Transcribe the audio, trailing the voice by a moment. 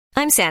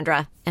I'm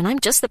Sandra, and I'm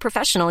just the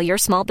professional your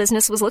small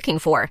business was looking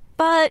for.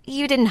 But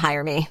you didn't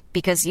hire me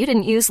because you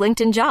didn't use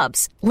LinkedIn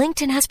Jobs.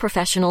 LinkedIn has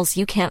professionals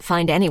you can't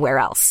find anywhere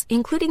else,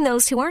 including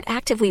those who aren't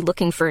actively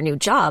looking for a new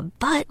job,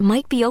 but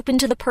might be open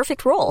to the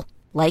perfect role,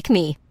 like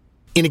me.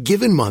 In a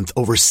given month,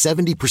 over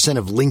 70%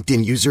 of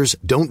LinkedIn users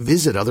don't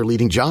visit other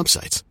leading job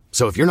sites.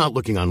 So if you're not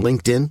looking on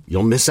LinkedIn,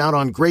 you'll miss out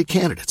on great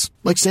candidates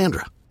like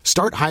Sandra.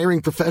 Start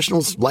hiring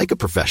professionals like a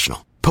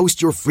professional.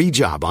 Post your free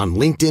job on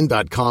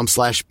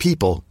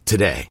linkedin.com/people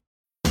today.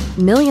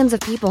 Millions of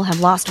people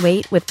have lost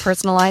weight with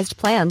personalized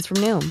plans from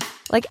Noom.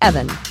 Like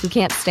Evan, who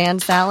can't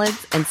stand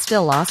salads and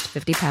still lost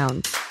 50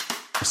 pounds.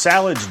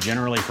 Salads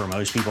generally for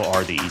most people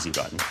are the easy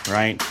button,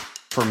 right?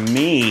 For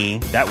me,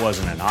 that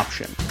wasn't an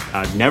option.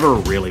 I never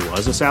really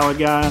was a salad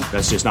guy.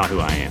 That's just not who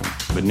I am.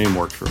 But Noom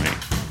worked for me.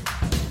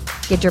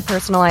 Get your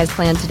personalized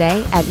plan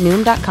today at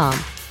Noom.com.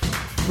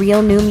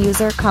 Real Noom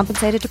user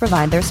compensated to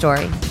provide their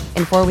story.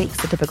 In 4 weeks,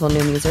 the typical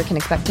Noom user can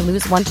expect to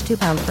lose 1 to 2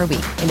 pounds per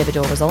week.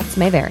 Individual results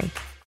may vary.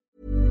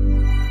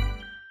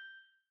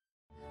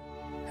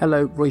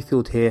 Hello,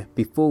 Royfield here.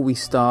 Before we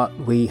start,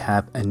 we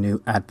have a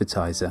new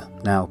advertiser.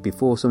 Now,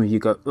 before some of you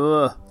go,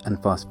 ugh, and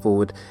fast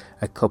forward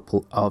a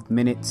couple of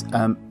minutes,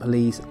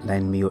 please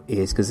lend me your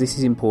ears, because this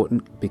is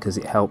important, because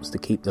it helps to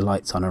keep the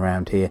lights on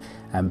around here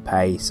and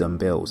pay some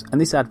bills.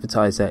 And this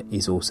advertiser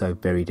is also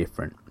very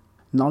different.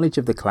 Knowledge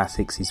of the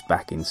classics is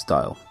back in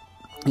style.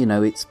 You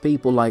know, it's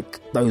people like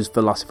those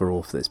philosopher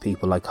authors,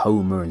 people like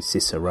Homer and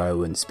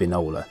Cicero and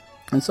Spinoza,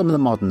 and some of the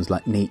moderns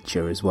like Nietzsche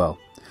as well.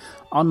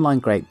 Online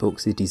Great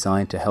Books is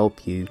designed to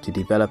help you to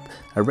develop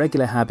a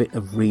regular habit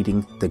of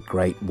reading the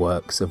great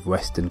works of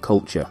Western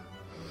culture.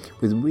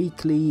 With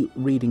weekly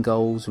reading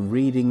goals,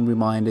 reading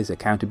reminders,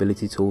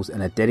 accountability tools,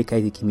 and a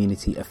dedicated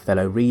community of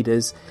fellow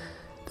readers,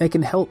 they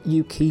can help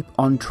you keep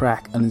on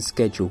track and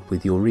schedule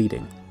with your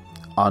reading.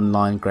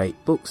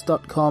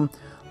 OnlineGreatBooks.com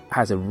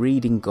has a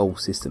reading goal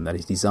system that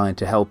is designed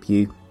to help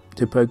you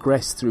to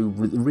progress through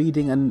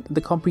reading and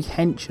the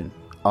comprehension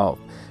of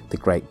the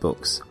great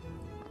books,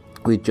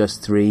 with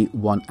just 3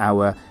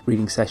 one-hour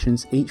reading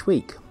sessions each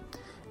week.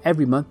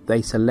 Every month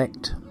they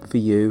select for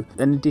you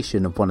an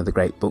edition of one of the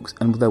great books,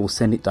 and they will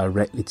send it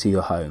directly to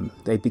your home.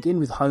 They begin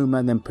with Homer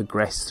and then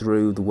progress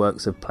through the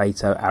works of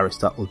Plato,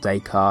 Aristotle,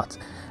 Descartes,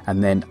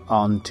 and then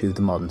on to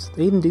the moderns.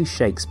 They even do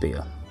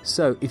Shakespeare.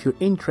 So if you're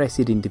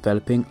interested in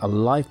developing a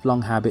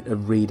lifelong habit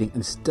of reading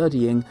and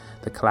studying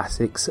the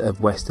classics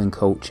of Western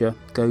culture,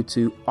 go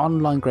to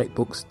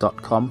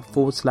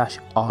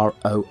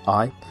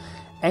onlinegreatbooks.com/ROI.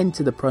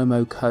 Enter the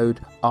promo code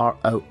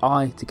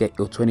ROI to get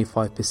your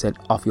 25%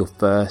 off your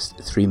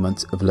first 3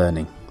 months of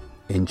learning.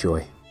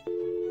 Enjoy.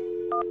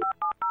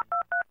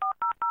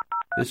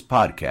 This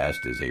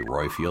podcast is a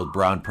Royfield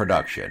Brown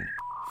production.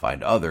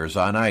 Find others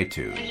on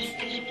iTunes.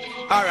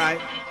 All right.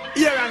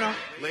 Here I know.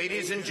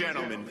 Ladies and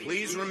gentlemen,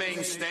 please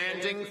remain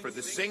standing for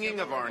the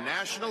singing of our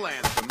national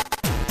anthem.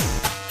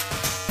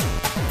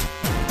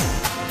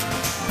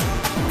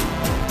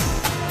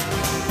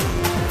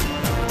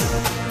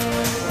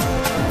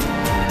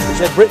 He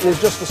said Britain is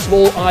just a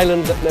small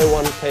island that no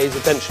one pays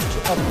attention to.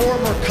 A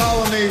former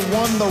colony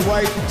won the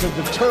right to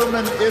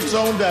determine its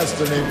own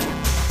destiny.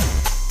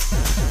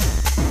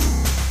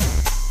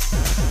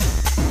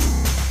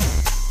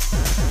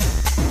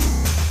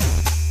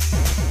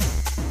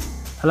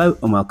 Hello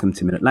and welcome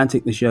to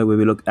Mid-Atlantic, the show where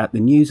we look at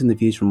the news and the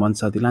views from one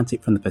side of the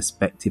Atlantic from the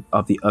perspective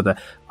of the other.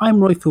 I'm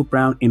Royfield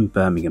Brown in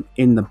Birmingham.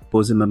 In the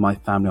bosom of my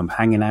family, I'm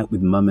hanging out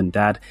with Mum and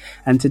Dad.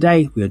 And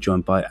today we are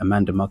joined by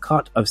Amanda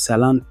Marcotte of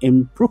Salon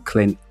in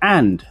Brooklyn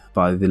and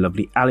by the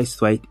lovely Alice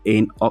Thwaite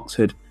in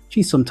Oxford.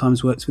 She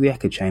sometimes works for the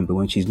Echo Chamber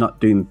when she's not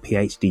doing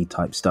PhD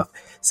type stuff.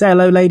 Say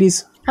hello,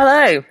 ladies.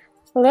 Hello.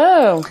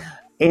 Hello.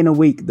 In a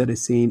week that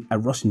has seen a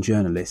Russian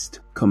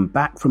journalist come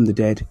back from the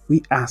dead,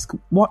 we ask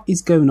what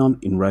is going on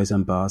in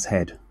Roseanne Barr's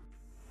head.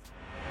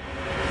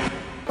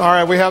 All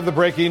right, we have the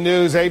breaking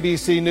news.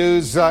 ABC,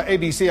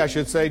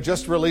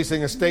 just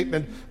releasing a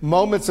statement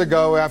moments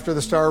ago after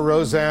the star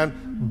Roseanne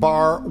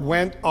Barr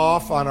went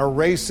off on a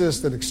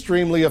racist and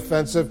extremely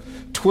offensive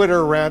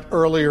Twitter rant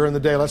earlier in the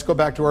day. Let's go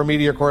back to our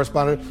media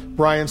correspondent,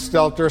 Brian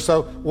Stelter.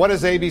 So what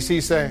is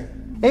ABC saying?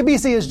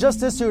 ABC has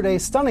just issued a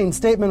stunning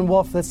statement,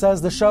 Wolf, that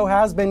says the show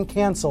has been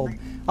canceled.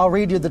 I'll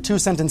read you the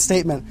 2-sentence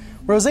statement.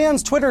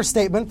 Roseanne's Twitter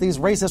statement, these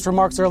racist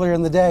remarks earlier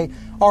in the day,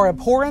 are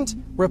abhorrent,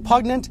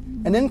 repugnant,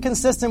 and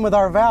inconsistent with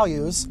our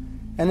values,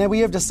 and that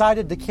we have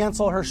decided to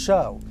cancel her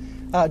show.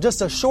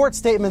 Just a short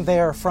statement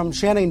there from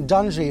Channing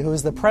Dungey, who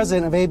is the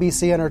president of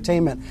ABC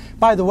Entertainment.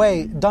 By the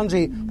way,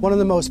 Dungey, one of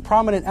the most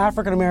prominent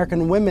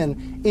African-American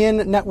women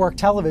in network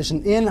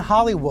television in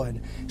Hollywood.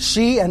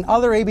 She and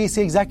other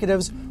ABC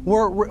executives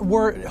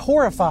were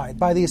horrified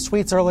by these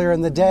tweets earlier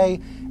in the day,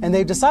 and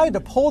they've decided to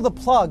pull the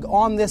plug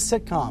on this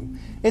sitcom.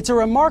 It's a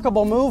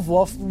remarkable move,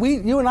 Wolf.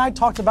 You and I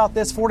talked about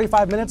this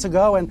 45 minutes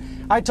ago, and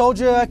I told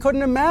you I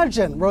couldn't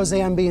imagine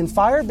Roseanne being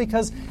fired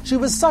because she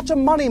was such a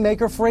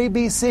moneymaker for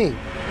ABC.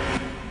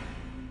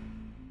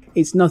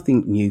 It's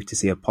nothing new to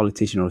see a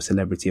politician or a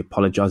celebrity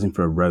apologising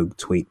for a rogue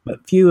tweet,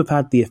 but few have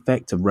had the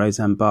effect of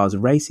Roseanne Barr's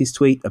racist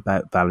tweet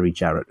about Valerie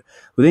Jarrett.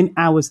 Within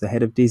hours, the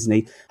head of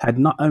Disney had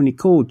not only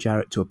called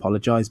Jarrett to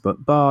apologise,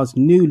 but Barr's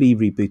newly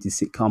rebooted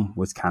sitcom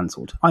was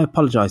cancelled. I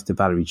apologise to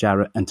Valerie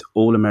Jarrett and to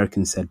all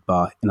Americans, said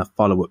Barr in a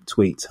follow-up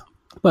tweet.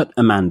 But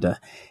Amanda,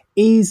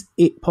 is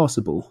it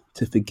possible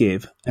to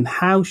forgive, and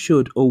how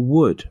should or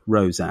would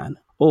Roseanne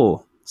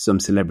or some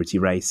celebrity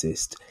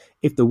racist,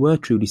 if they were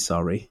truly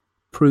sorry,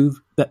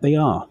 prove that they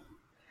are?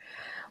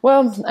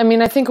 Well, I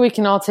mean, I think we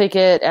can all take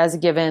it as a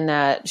given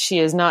that she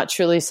is not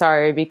truly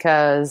sorry,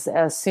 because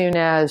as soon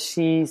as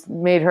she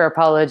made her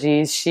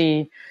apologies,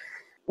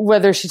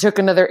 whether she took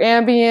another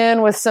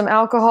Ambien with some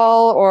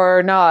alcohol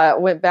or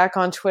not, went back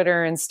on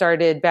Twitter and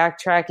started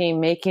backtracking,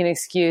 making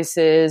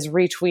excuses,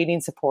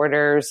 retweeting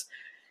supporters,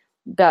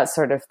 that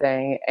sort of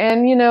thing.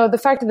 And, the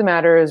fact of the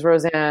matter is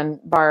Roseanne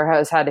Barr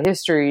has had a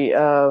history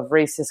of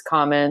racist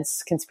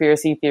comments,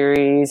 conspiracy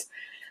theories,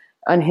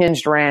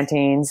 unhinged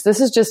rantings.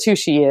 This is just who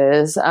she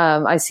is.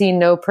 I see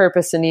no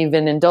purpose in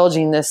even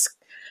indulging this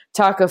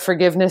talk of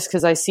forgiveness,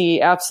 because I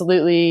see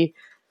absolutely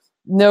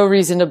no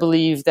reason to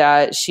believe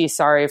that she's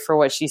sorry for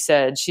what she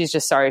said. She's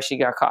just sorry she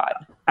got caught.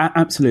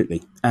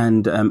 Absolutely.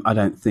 And I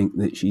don't think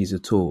that she's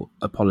at all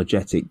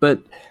apologetic.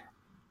 But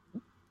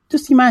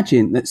just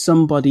imagine that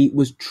somebody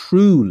was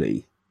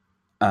truly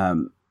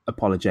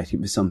apologetic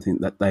for something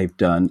that they've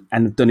done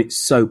and have done it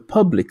so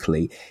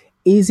publicly.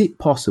 Is it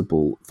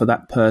possible for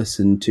that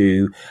person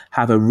to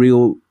have a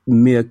real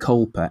mea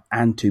culpa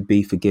and to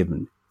be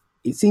forgiven?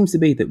 It seems to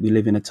be that we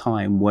live in a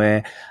time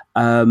where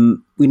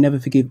we never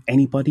forgive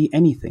anybody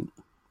anything.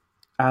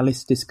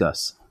 Alice,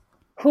 discuss.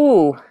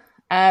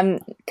 Can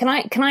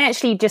I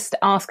actually just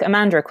ask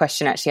Amanda a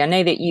question, actually? I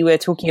know that you were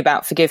talking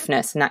about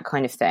forgiveness and that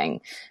kind of thing,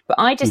 but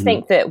I just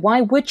think that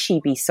why would she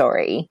be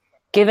sorry,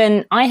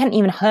 given I hadn't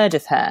even heard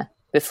of her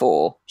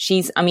before?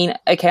 I'm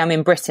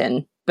in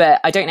Britain,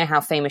 but I don't know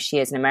how famous she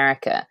is in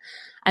America.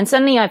 And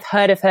suddenly I've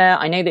heard of her.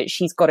 I know that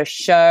she's got a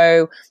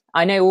show.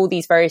 I know all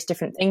these various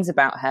different things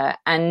about her.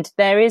 And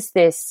there is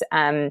this,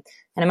 and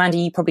Amanda,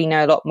 you probably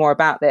know a lot more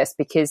about this,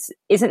 because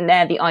isn't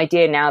there the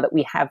idea now that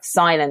we have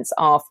silence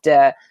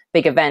after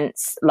big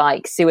events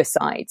like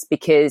suicides?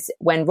 Because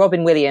when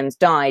Robin Williams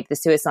died, the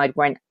suicide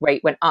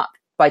rate went up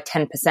by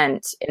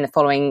 10% in the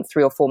following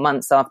 3 or 4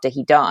 months after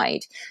he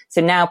died.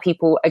 So now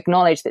people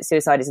acknowledge that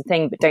suicide is a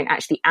thing, but don't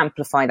actually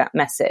amplify that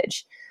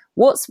message.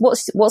 What's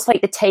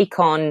like the take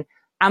on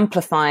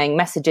amplifying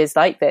messages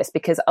like this?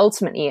 Because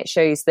ultimately it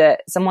shows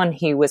that someone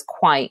who was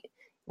quite,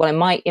 well,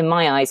 in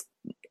my eyes,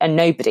 a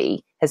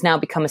nobody has now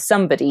become a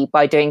somebody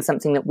by doing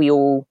something that we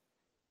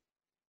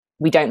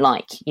don't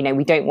like.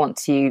 We don't want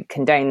to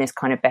condone this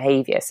kind of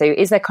behavior. So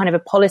is there kind of a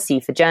policy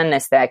for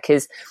journalists there?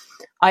 Because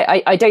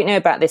I don't know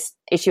about this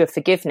issue of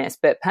forgiveness,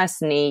 but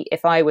personally,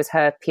 if I was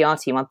her PR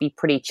team, I'd be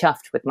pretty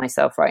chuffed with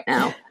myself right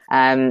now.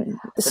 I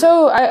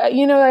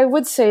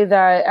would say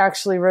that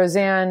actually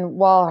Roseanne,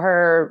 while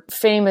her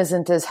fame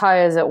isn't as high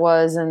as it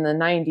was in the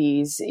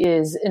 90s,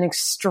 is an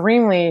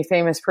extremely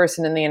famous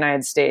person in the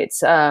United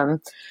States.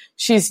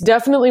 She's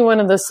definitely one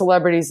of the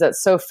celebrities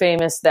that's so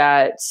famous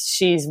that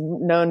she's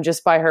known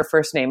just by her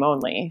first name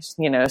only.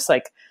 It's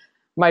like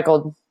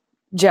Michael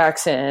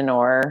Jackson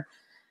or,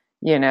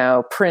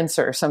 Prince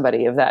or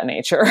somebody of that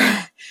nature.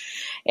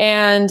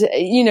 And,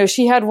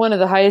 she had one of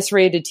the highest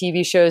rated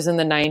TV shows in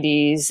the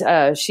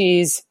 90s.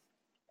 She's,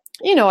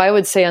 I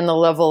would say on the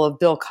level of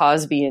Bill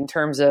Cosby in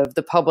terms of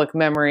the public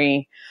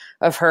memory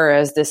of her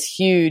as this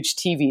huge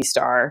TV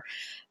star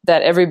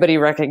that everybody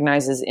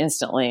recognizes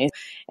instantly.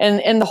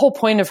 And the whole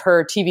point of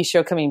her TV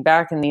show coming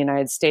back in the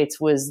United States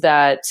was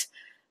that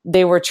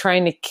they were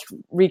trying to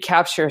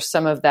recapture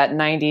some of that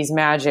 90s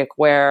magic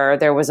where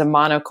there was a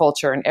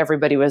monoculture and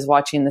everybody was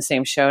watching the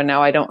same show.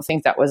 Now, I don't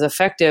think that was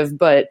effective,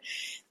 but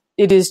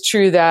it is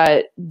true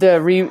that the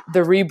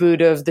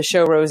reboot of the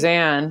show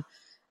Roseanne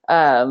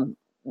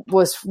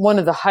was one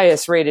of the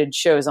highest rated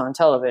shows on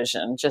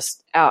television,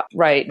 just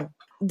outright.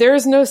 There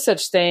is no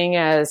such thing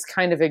as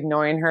kind of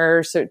ignoring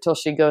her till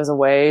she goes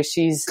away.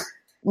 She's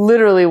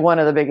literally one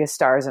of the biggest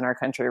stars in our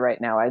country right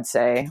now, I'd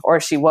say, or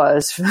she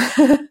was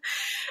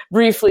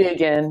briefly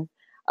again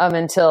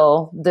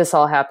until this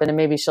all happened, and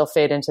maybe she'll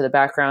fade into the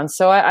background.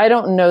 So I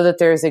don't know that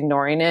there's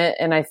ignoring it.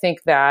 And I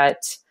think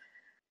that,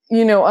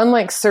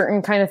 unlike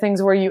certain kind of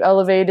things where you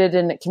elevate it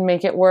and it can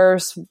make it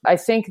worse, I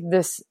think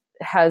this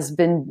has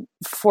been,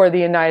 for the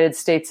United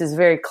States, is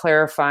very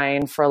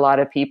clarifying for a lot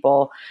of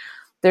people.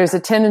 There's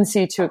a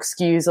tendency to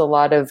excuse a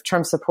lot of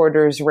Trump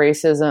supporters'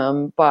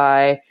 racism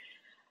by,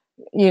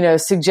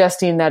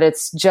 suggesting that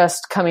it's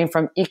just coming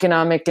from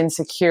economic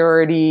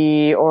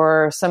insecurity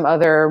or some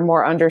other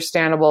more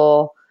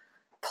understandable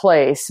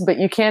place. But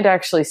you can't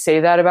actually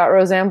say that about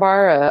Roseanne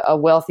Barr, a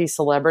wealthy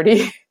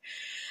celebrity.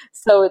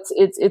 So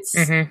it's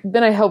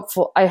been I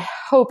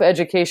hope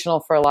educational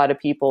for a lot of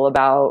people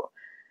about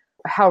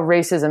how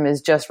racism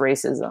is just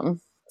racism.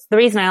 the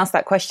reason I asked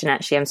that question,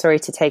 actually, I'm sorry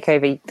to take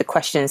over the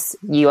questions,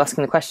 you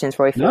asking the questions,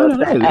 Roy. No.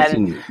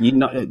 Listen,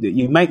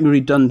 you make me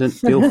redundant.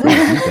 Feel free.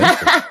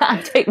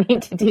 I don't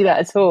mean to do that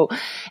at all.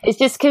 It's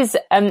just because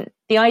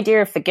the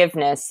idea of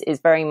forgiveness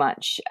is very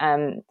much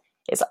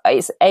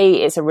it's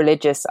a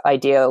religious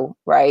ideal,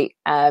 right?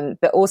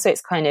 But also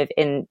it's kind of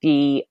in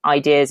the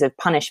ideas of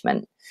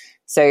punishment.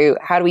 So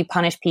how do we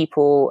punish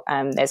people?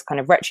 There's kind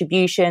of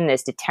retribution,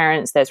 there's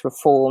deterrence, there's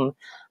reform.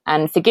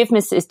 And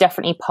forgiveness is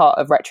definitely part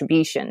of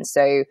retribution.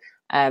 So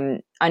I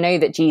know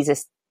that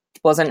Jesus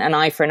wasn't an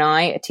eye for an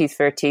eye, a tooth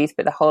for a tooth,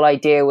 but the whole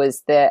idea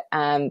was that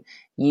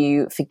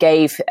you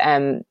forgave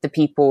the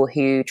people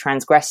who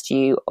transgressed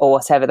you, or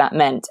whatever that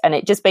meant. And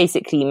it just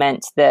basically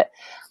meant that,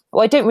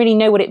 well, I don't really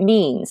know what it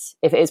means,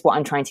 if it is what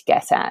I'm trying to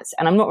get at.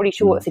 And I'm not really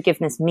sure what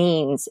forgiveness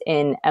means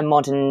in a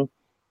modern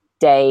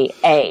day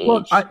age.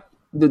 Well,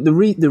 the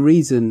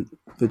reason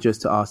for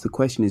just to ask the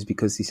question is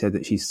because he said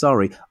that she's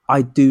sorry.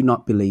 I do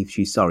not believe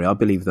she's sorry. I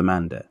believe the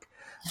Amanda.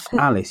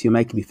 Alice, you're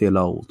making me feel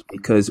old,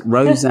 because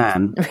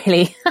Roseanne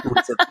really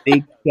was a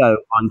big show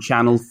on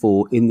Channel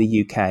 4 in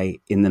the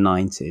UK in the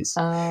 90s.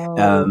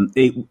 Oh.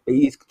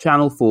 It's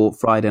Channel 4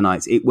 Friday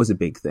nights. It was a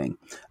big thing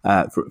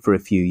for a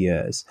few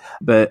years.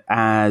 But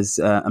as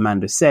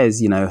Amanda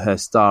says, her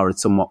star had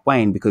somewhat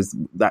waned because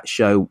that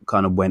show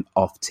kind of went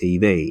off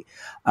TV.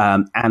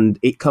 And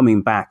it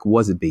coming back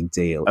was a big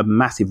deal. A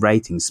massive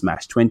rating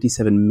smash.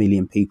 27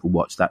 million people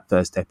watched that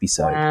first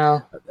episode,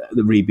 wow.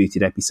 The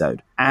rebooted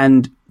episode.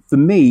 And for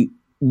me,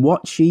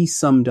 what she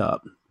summed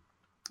up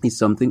is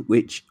something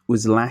which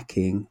was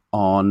lacking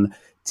on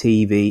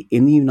TV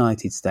in the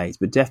United States,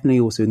 but definitely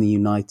also in the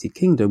United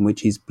Kingdom,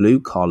 which is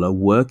blue-collar,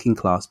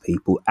 working-class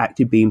people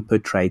actually being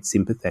portrayed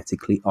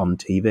sympathetically on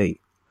TV.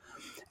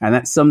 And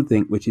that's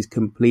something which is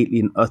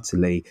completely and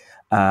utterly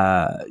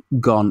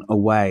gone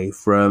away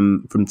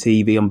from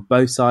TV on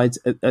both sides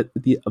of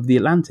the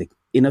Atlantic.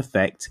 In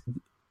effect,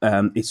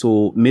 it's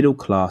all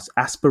middle-class,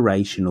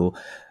 aspirational,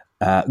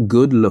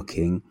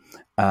 good-looking,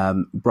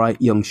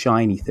 bright, young,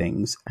 shiny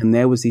things. And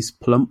there was this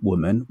plump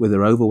woman with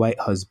her overweight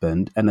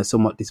husband and a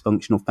somewhat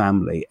dysfunctional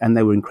family, and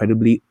they were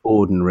incredibly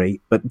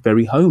ordinary but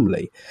very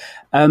homely.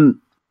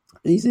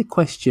 Here's a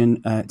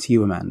question to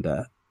you,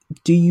 Amanda.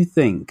 Do you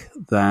think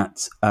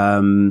that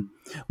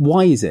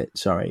why is it,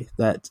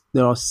 that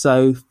there are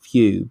so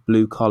few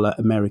blue-collar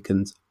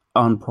Americans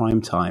on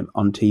prime time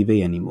on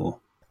TV anymore?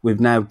 We've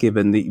now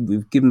given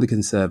the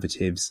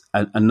Conservatives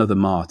another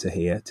martyr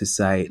here to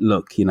say,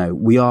 look,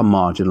 we are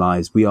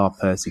marginalised, we are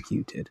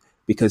persecuted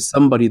because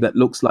somebody that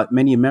looks like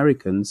many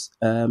Americans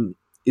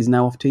is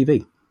now off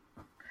TV.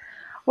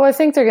 Well, I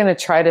think they're going to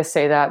try to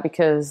say that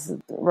because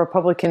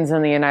Republicans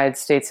in the United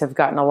States have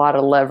gotten a lot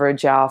of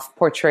leverage off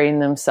portraying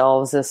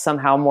themselves as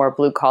somehow more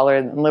blue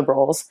collar than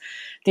liberals.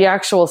 The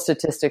actual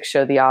statistics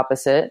show the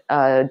opposite.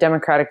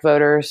 Democratic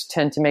voters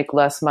tend to make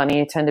less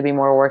money, tend to be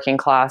more working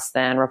class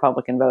than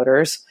Republican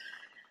voters.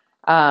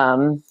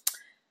 And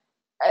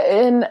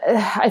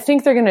I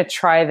think they're going to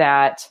try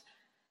that,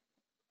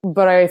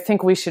 but I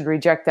think we should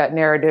reject that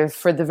narrative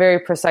for the very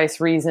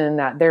precise reason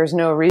that there's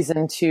no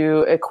reason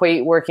to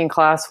equate working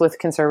class with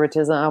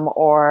conservatism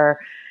or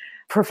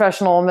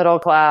professional middle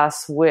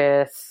class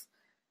with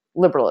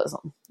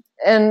liberalism.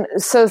 And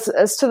so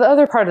as to the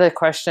other part of the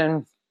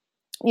question,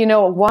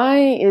 why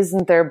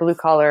isn't there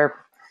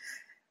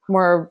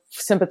more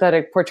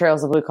sympathetic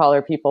portrayals of blue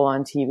collar people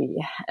on TV?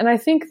 And I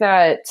think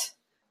that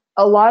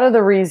a lot of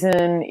the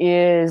reason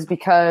is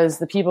because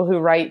the people who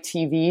write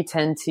TV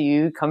tend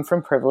to come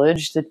from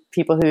privilege. The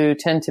people who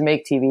tend to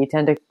make TV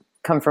tend to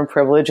come from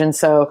privilege. And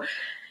so,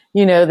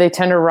 they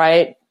tend to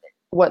write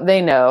what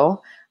they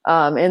know.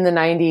 In the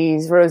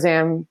 90s,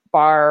 Roseanne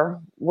Barr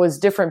was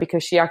different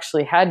because she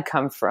actually had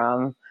come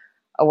from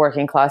a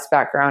working class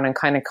background and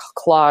kind of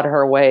clawed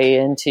her way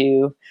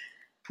into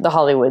the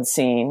Hollywood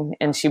scene.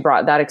 And she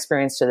brought that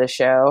experience to the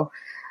show.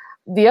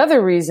 The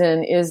other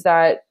reason is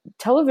that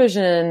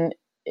television,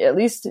 at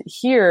least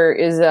here,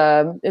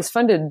 is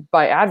funded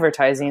by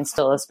advertising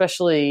still,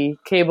 especially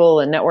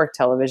cable and network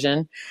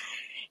television.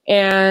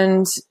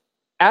 And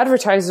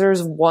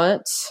advertisers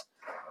want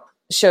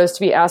shows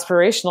to be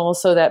aspirational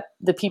so that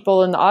the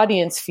people in the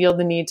audience feel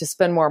the need to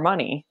spend more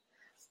money.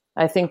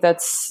 I think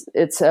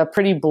it's a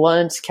pretty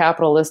blunt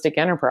capitalistic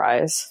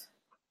enterprise.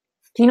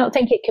 Do you not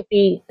think it could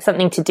be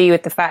something to do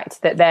with the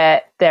fact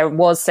that there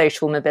was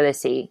social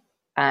mobility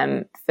for,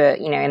 and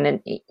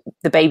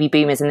the baby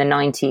boomers in the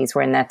 90s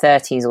were in their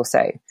 30s or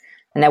so.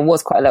 And there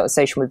was quite a lot of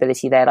social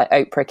mobility there, like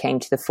Oprah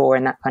came to the fore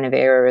in that kind of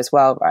era as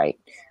well, right?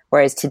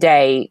 Whereas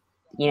today,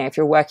 if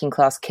you're a working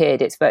class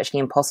kid, it's virtually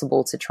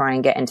impossible to try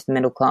and get into the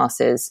middle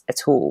classes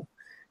at all.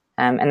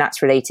 And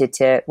that's related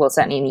to, well,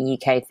 certainly in the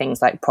UK,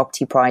 things like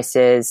property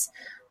prices,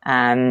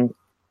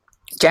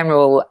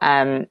 general,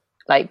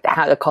 like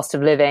how the cost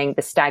of living,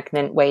 the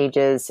stagnant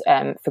wages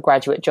for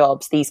graduate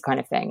jobs, these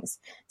kind of things.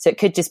 So it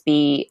could just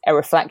be a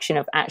reflection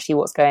of actually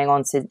what's going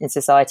on in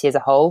society as a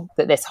whole,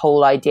 that this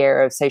whole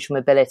idea of social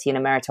mobility and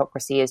a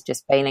meritocracy is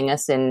just failing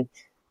us in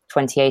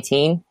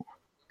 2018.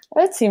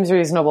 That seems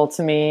reasonable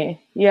to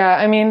me. Yeah,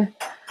 I mean,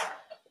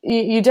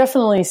 you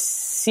definitely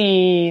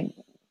see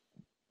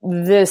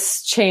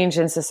this change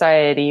in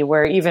society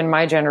where even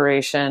my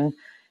generation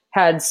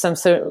had some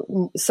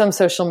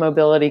social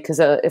mobility because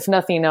if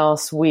nothing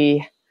else,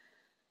 we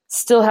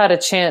still had a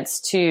chance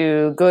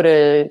to go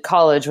to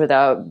college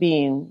without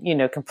being,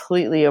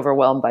 completely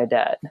overwhelmed by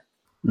debt.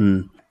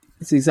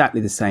 It's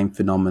exactly the same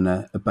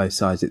phenomena at both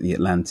sides of the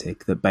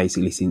Atlantic that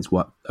basically since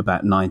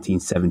about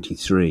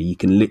 1973, you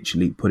can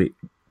literally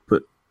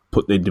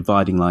put the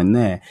dividing line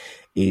there,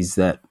 is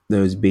that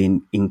there's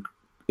been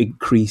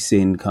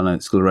increasing kind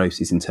of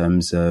sclerosis in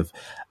terms of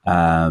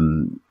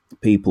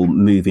people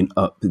moving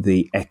up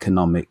the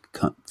economic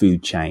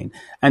food chain.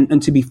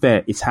 And to be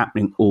fair, it's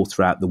happening all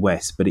throughout the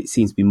West, but it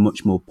seems to be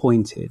much more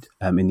pointed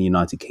in the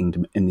United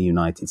Kingdom, in the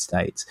United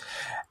States.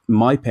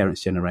 My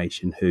parents'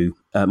 generation, who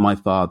my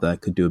father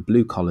could do a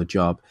blue collar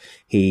job.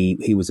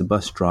 He was a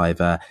bus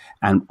driver,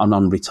 and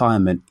on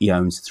retirement, he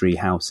owns 3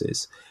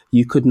 houses.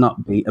 You could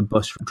not be a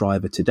bus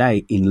driver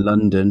today in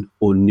London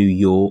or New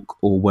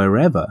York or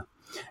wherever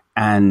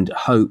and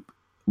hope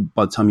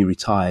by the time you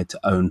retire to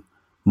own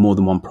more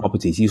than one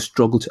property. You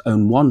struggle to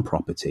own one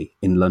property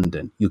in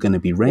London. You're going to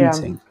be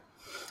renting.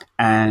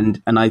 Yeah.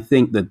 And I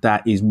think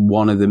that is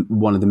one of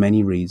the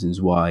many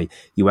reasons why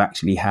you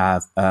actually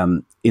have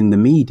in the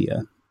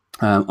media,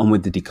 and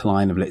with the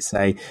decline of, let's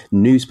say,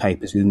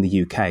 newspapers within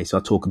the UK. So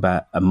I'll talk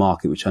about a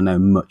market which I know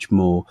much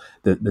more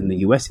than the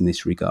US in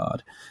this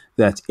regard,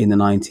 that in the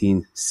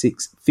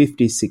 1950s,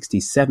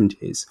 60s,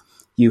 70s,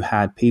 you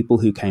had people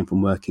who came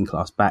from working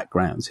class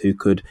backgrounds who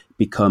could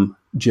become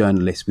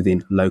journalists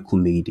within local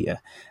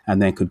media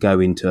and then could go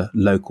into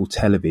local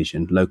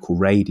television, local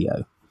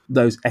radio.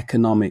 Those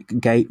economic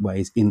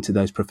gateways into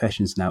those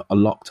professions now are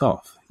locked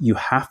off. You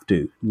have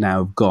to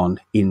now have gone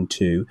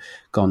to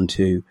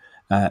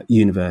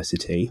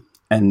university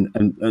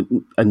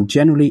and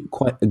generally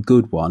quite a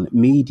good one.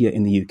 Media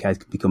in the UK has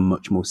become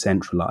much more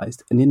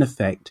centralised, and in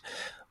effect,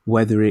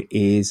 whether it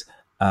is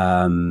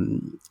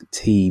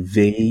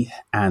TV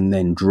and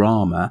then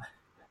drama,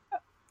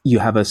 you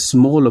have a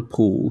smaller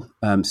pool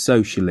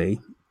socially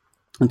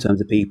in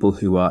terms of people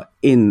who are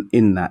in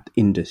that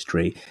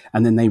industry,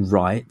 and then they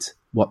write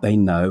what they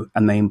know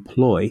and they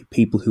employ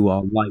people who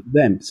are like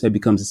them. So it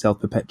becomes a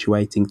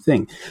self-perpetuating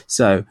thing.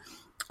 So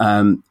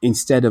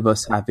instead of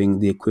us having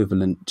the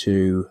equivalent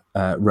to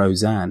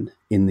Roseanne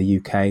in the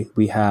UK,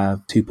 we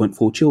have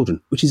 2.4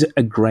 Children, which is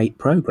a great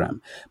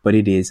program, but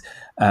it is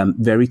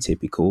very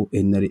typical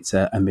in that it's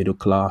a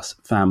middle-class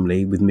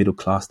family with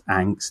middle-class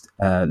angst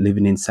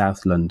living in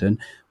South London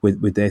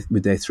with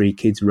their 3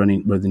 kids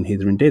running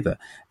hither and thither.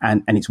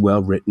 And it's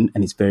well written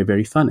and it's very,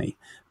 very funny.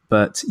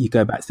 But you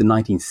go back to the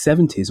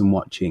 1970s and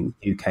watching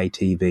UK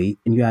TV,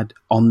 and you had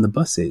on the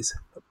buses,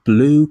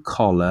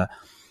 blue-collar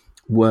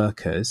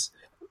workers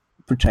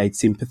portrayed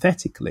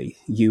sympathetically.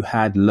 You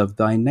had Love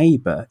Thy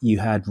Neighbour, you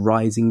had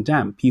Rising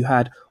Damp, you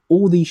had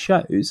all these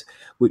shows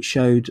which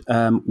showed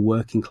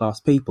working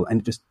class people,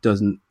 and it just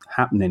doesn't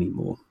happen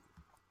anymore.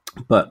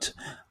 But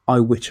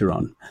I witter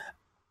on.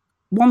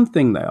 One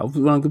thing though, I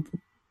want to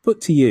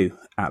put to you,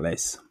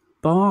 Alice.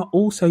 Barr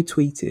also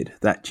tweeted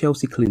that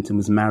Chelsea Clinton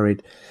was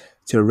married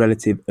to a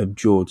relative of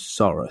George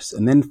Soros,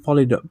 and then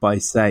followed up by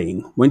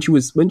saying, when she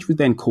was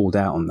then called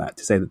out on that,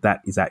 to say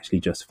that is actually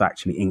just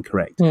factually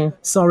incorrect.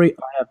 Sorry,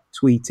 I have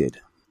tweeted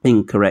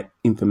incorrect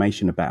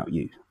information about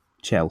you,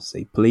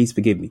 Chelsea. Please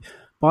forgive me.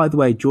 By the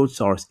way, George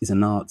Soros is a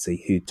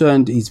Nazi who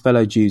turned his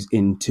fellow Jews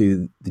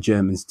into the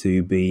Germans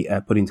to be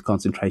put into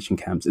concentration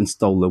camps and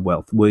stole their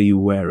wealth. Were you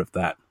aware of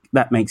that?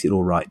 That makes it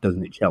all right,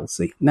 doesn't it,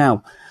 Chelsea?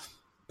 Now,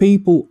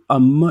 people are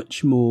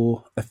much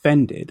more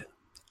offended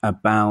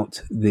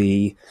about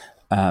the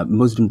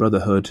Muslim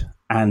Brotherhood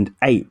and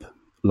ape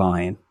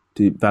line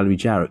to Valerie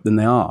Jarrett than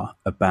they are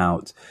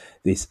about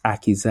this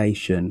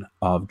accusation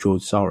of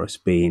George Soros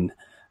being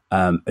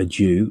a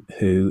Jew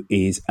who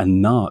is a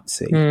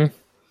Nazi.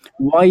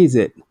 Why is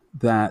it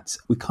that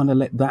we kind of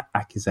let that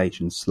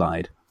accusation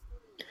slide?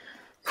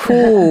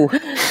 Ooh.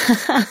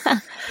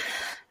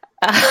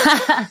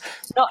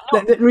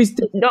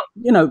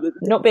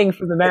 Not being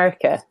from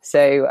America,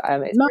 so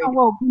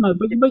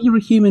but you're a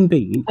human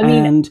being. I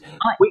mean, and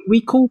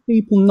we call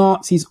people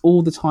Nazis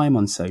all the time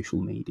on social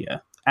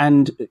media.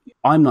 And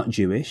I'm not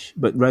Jewish,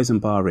 but Roseanne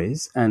Barr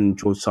is, and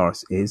George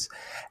Soros is,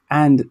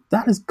 and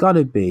that has got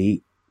to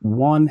be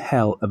one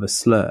hell of a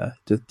slur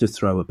to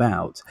throw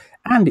about,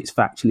 and it's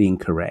factually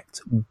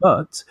incorrect.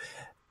 But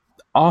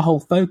our whole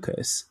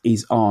focus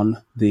is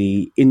on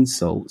the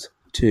insult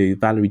to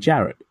Valerie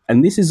Jarrett,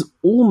 and this has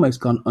almost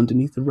gone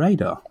underneath the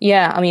radar.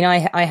 Yeah, I mean,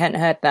 I hadn't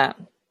heard that,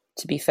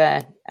 to be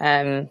fair.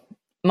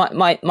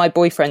 My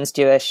boyfriend's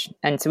Jewish,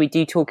 and so we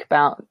do talk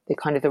about the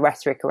kind of the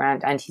rhetoric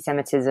around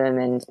anti-Semitism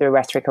and the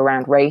rhetoric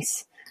around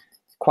race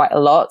quite a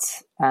lot,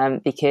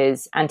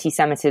 because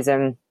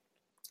anti-Semitism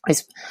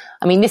is,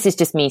 I mean, this is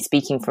just me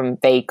speaking from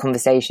vague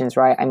conversations,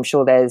 right? I'm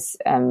sure there's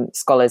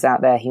scholars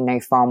out there who know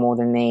far more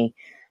than me,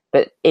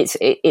 but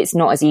it's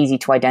not as easy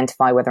to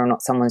identify whether or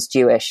not someone's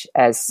Jewish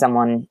as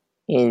someone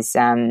is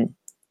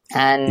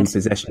and in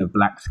possession of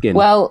black skin.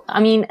 Well,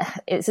 I mean,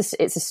 it's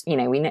we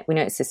know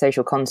it's a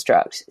social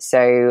construct,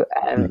 so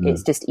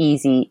it's just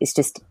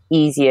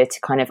easier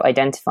to kind of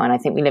identify. And I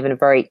think we live in a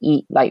very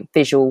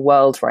visual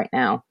world right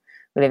now.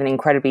 We live in an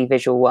incredibly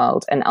visual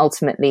world, and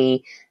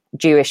ultimately,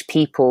 Jewish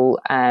people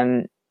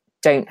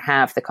don't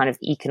have the kind of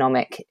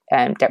economic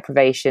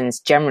deprivations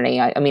generally.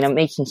 I mean, I'm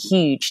making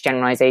huge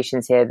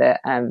generalizations here that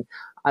I'm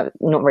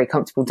not very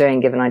comfortable doing,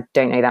 given I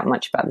don't know that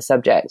much about the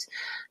subject,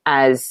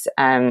 as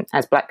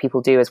Black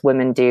people do, as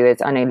women do,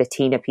 as I know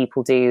Latina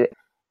people do.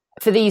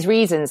 For these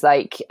reasons,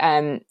 I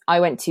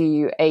went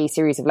to a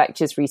series of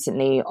lectures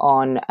recently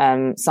on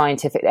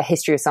a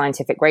history of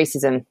scientific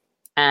racism,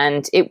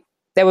 and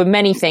there were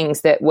many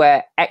things that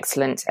were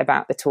excellent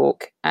about the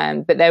talk,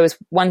 but there was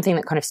one thing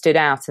that kind of stood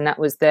out, and that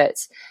was that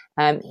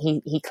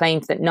he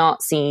claimed that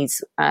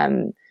Nazis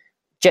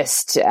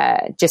just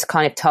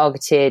kind of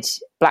targeted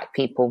Black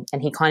people,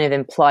 and he kind of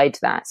implied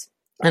that.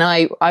 And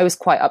I was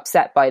quite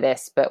upset by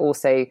this, but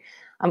also,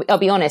 I'll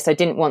be honest, I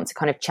didn't want to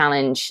kind of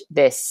challenge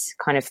this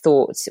kind of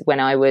thought when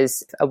I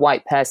was a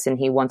white person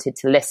who wanted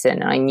to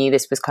listen. And I knew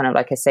this was kind of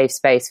like a safe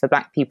space for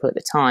Black people at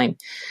the time.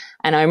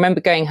 And I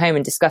remember going home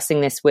and discussing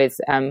this with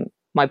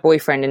my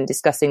boyfriend, and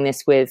discussing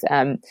this with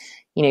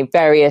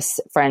various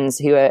friends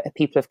who are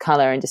people of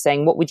color, and just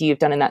saying, what would you have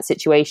done in that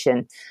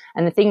situation?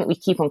 And the thing that we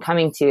keep on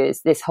coming to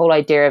is this whole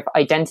idea of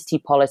identity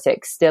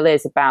politics still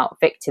is about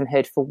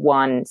victimhood for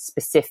one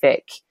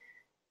specific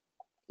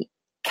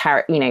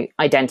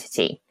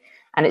identity.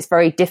 And it's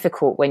very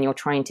difficult when you're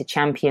trying to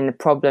champion the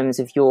problems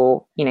of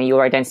your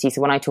identity.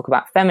 So when I talk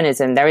about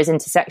feminism, there is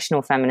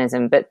intersectional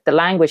feminism, but the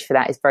language for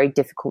that is very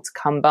difficult to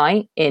come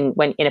by in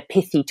a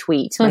pithy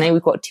tweet. I know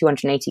we've got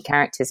 280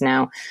 characters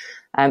now,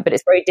 but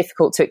it's very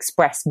difficult to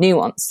express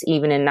nuance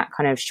even in that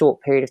kind of short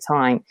period of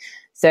time.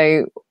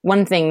 So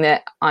one thing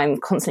that I'm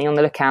constantly on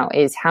the lookout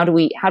is how do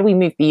we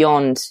move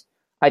beyond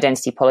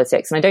identity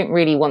politics? And I don't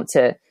really want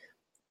to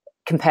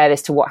compare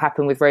this to what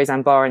happened with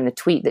Roseanne Barr in the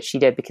tweet that she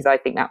did, because I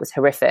think that was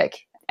horrific.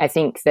 I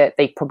think that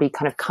they probably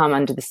kind of come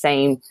under the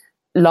same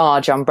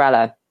large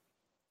umbrella.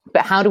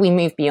 But how do we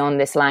move beyond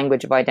this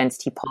language of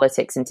identity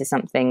politics into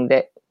something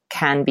that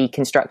can be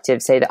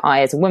constructive, so that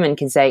I as a woman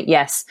can say,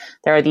 yes,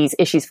 there are these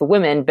issues for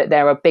women, but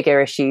there are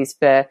bigger issues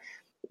for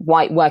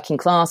white working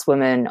class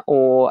women,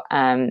 or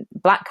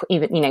Black,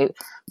 even,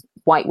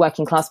 white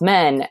working class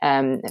men,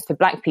 for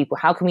Black people.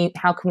 How can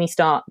we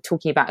start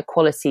talking about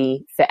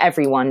equality for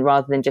everyone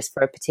rather than just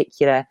for a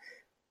particular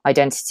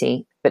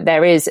identity? But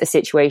there is a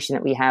situation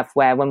that we have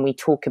where when we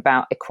talk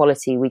about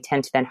equality, we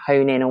tend to then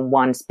hone in on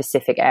one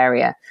specific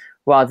area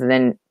rather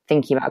than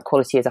thinking about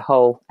equality as a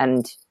whole.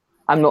 And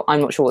I'm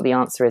not sure what the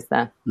answer is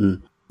there.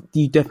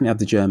 You definitely have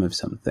the germ of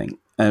something,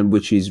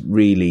 which is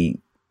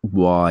really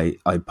why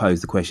I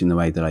posed the question the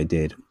way that I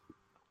did,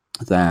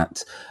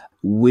 that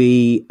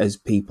we as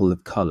people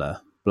of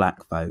colour,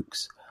 Black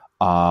folks,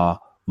 are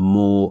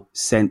more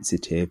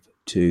sensitive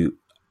to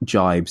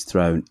jibes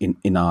thrown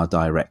in our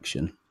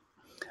direction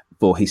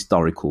for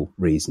historical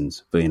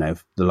reasons, for the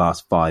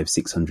last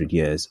 500-600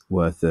 years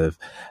worth of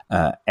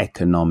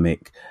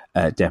economic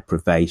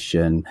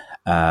deprivation,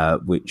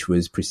 which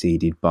was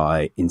preceded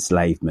by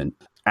enslavement.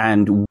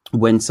 And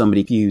when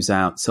somebody views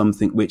out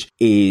something which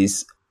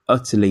is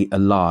utterly a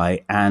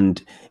lie,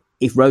 and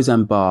if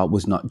Roseanne Barr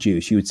was not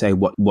Jewish, you would say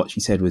what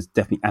she said was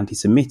definitely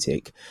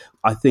anti-Semitic.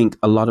 I think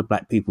a lot of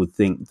Black people would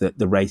think that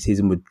the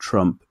racism would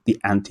trump the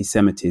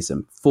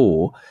anti-Semitism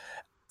for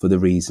the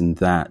reason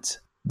that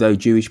though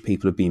Jewish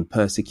people have been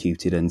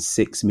persecuted and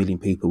 6 million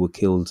people were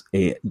killed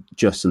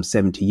just some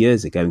 70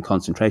 years ago in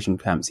concentration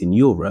camps in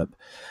Europe,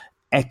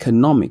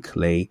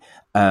 economically,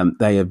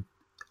 they have,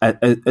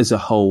 as a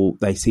whole,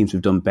 they seem to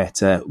have done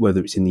better,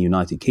 whether it's in the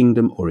United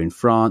Kingdom or in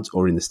France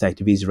or in the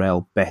State of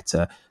Israel,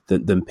 better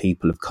than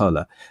people of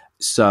colour.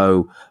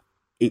 So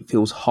it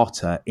feels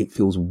hotter, it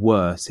feels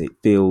worse, it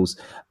feels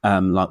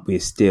like we're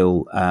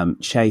still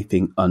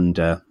chafing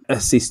under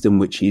a system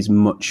which is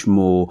much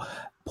more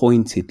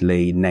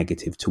pointedly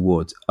negative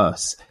towards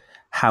us.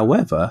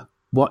 However,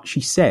 what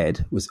she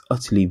said was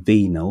utterly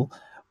venal,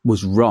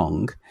 was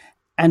wrong,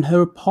 and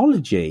her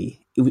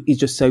apology is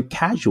just so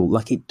casual,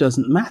 like it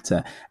doesn't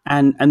matter.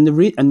 And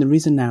there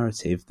is a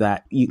narrative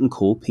that you can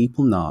call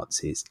people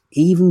Nazis,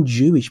 even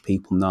Jewish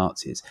people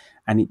Nazis,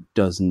 and it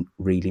doesn't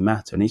really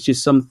matter. And it's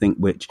just something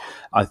which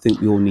I think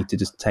we all need to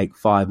just take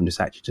 5 and just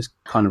actually just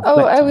kind of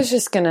reflect on. Was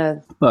just going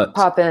to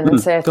pop in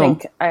and say, I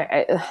think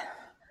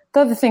the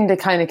other thing to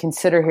kind of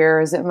consider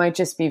here is it might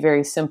just be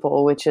very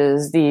simple, which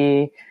is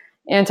the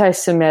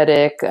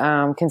anti-Semitic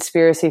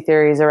conspiracy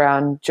theories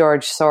around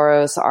George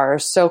Soros are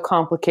so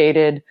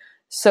complicated,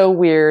 so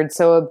weird,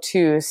 so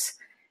obtuse,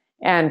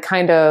 and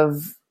kind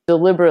of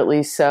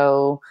deliberately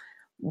so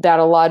that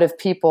a lot of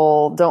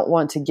people don't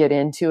want to get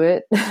into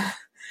it.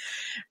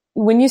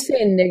 When you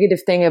say a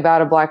negative thing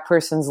about a Black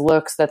person's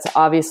looks, that's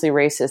obviously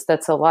racist.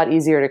 That's a lot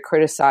easier to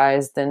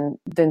criticize than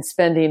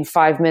spending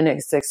 5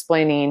 minutes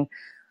explaining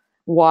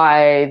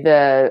why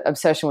the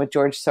obsession with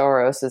George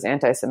Soros is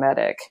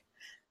anti-Semitic.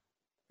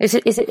 It's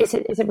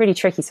a really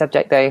tricky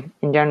subject, though,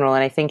 in general,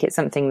 and I think it's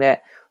something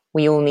that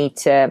we all need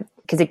to,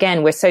 because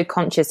again, we're so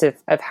conscious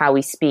of how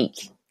we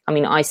speak. I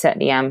mean, I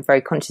certainly am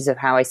very conscious of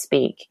how I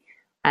speak.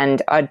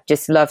 And I'd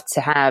just love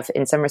to have,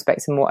 in some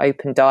respects, a more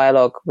open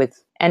dialogue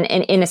with, and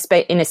in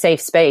a safe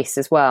space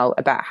as well,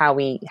 about how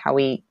we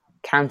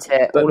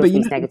counter all of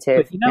these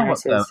negative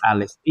narratives. What, though,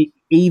 Alice?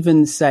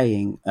 Even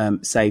saying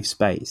safe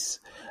space,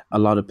 a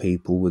lot of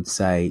people would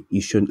say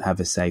you shouldn't have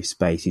a safe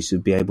space. You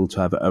should be able to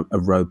have a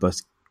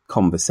robust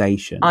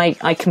conversation.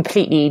 I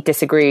completely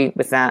disagree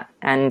with that,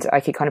 and I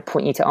could kind of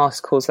point you to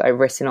articles that I've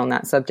written on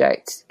that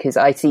subject, because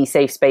I see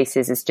safe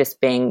spaces as just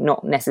being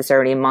not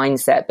necessarily a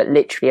mindset, but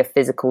literally a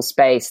physical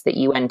space that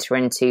you enter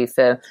into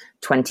for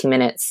 20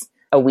 minutes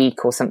a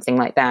week or something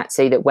like that,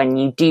 so that when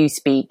you do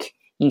speak,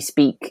 you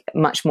speak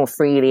much more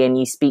freely and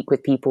you speak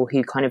with people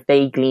who kind of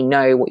vaguely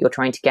know what you're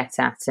trying to get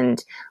at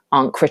and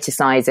aren't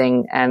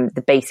criticizing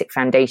the basic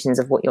foundations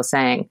of what you're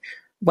saying.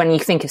 When you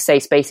think of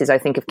safe spaces, I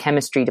think of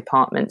chemistry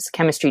departments.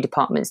 Chemistry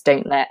departments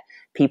don't let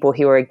people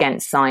who are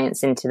against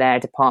science into their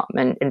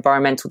department.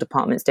 Environmental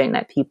departments don't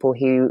let people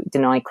who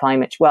deny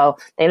climate. Well,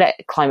 they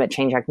let climate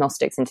change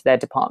agnostics into their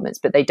departments,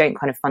 but they don't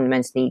kind of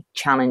fundamentally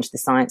challenge the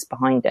science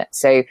behind it.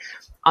 So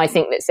I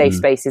think that safe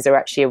spaces are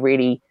actually a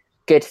really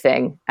good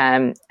thing.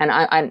 And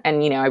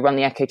you know, I run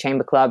the Echo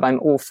Chamber Club.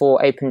 I'm all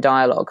for open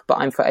dialogue, but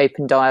I'm for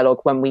open dialogue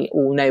when we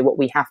all know what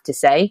we have to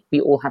say.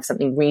 We all have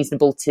something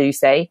reasonable to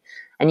say.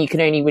 And you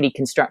can only really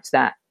construct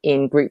that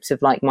in groups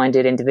of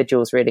like-minded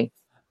individuals, really.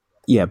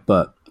 Yeah,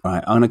 but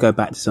right, I'm going to go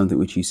back to something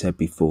which you said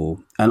before.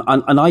 And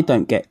I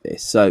don't get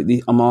this. So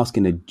I'm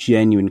asking a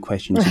genuine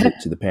question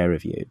to the pair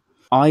of you.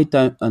 I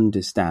don't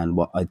understand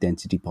what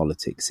identity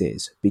politics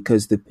is,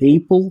 because the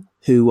people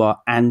who are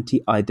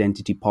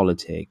anti-identity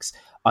politics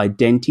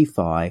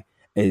identify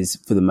as,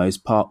 for the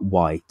most part,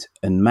 white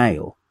and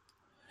male.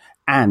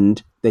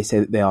 And they say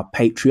that they are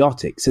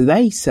patriotic. So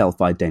they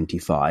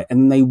self-identify,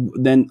 and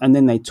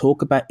then they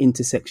talk about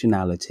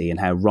intersectionality and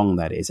how wrong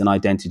that is, and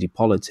identity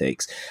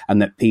politics,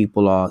 and that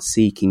people are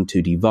seeking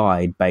to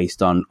divide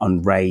based on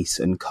race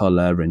and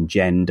colour and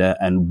gender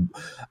and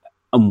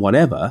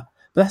whatever.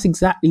 But that's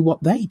exactly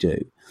what they do.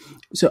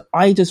 So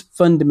I just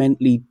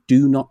fundamentally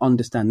do not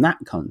understand that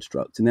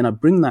construct. And then I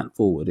bring that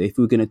forward, if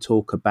we're going to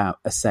talk about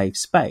a safe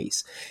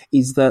space,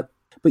 is that,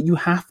 but you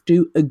have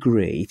to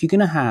agree, if you're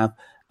going to have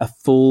a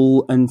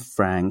full and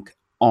frank,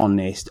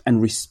 honest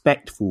and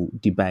respectful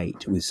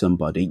debate with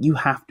somebody, you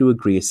have to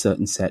agree a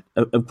certain set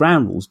of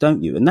ground rules,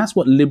 don't you? And that's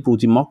what liberal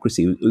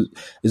democracy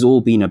has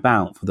all been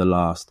about for the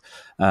last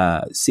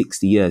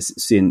 60 years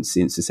since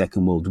the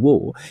Second World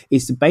War,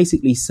 is to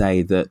basically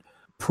say that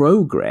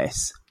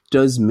progress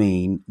does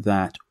mean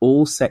that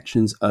all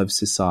sections of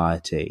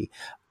society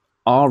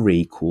are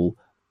equal,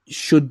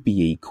 should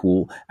be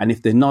equal, and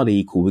if they're not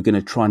equal, we're going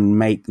to try and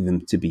make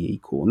them to be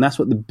equal. And that's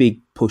what the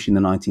big push in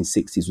the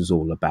 1960s was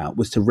all about,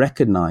 was to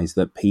recognize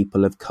that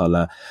people of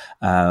color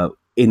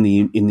in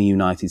the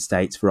United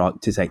States,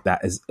 to take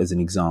that as an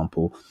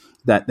example,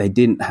 that they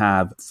didn't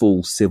have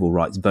full civil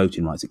rights,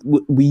 voting rights.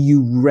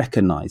 You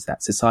recognize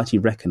that, society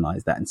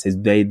recognized that, and says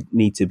they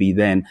need to be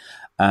then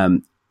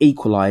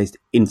equalized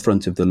in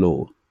front of the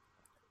law.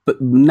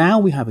 But now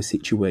we have a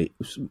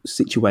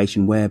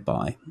situation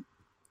whereby,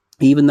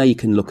 even though you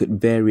can look at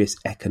various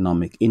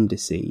economic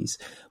indices,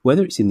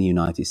 whether it's in the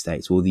United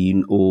States or the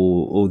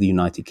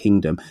United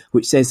Kingdom,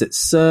 which says that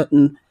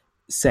certain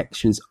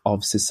sections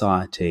of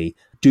society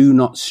do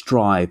not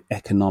strive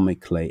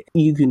economically,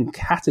 you can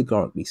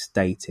categorically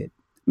state it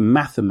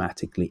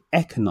mathematically,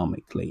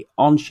 economically,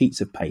 on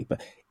sheets of paper.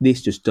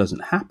 This just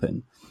doesn't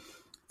happen.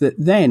 That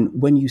then,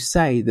 when you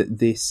say that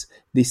this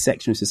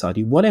section of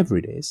society, whatever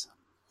it is,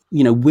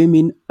 you know,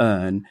 women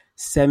earn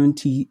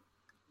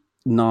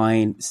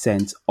 79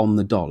 cents on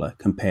the dollar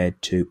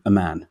compared to a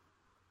man.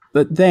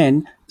 But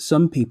then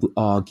some people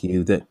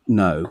argue that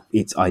no,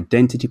 it's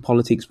identity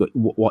politics,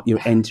 what you're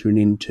entering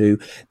into.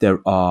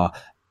 There are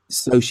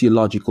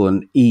sociological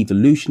and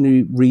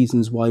evolutionary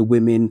reasons why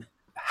women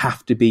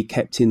have to be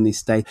kept in this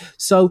state.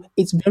 So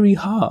it's very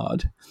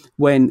hard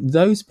when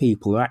those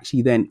people are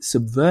actually then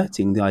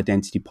subverting the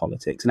identity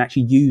politics and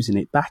actually using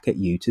it back at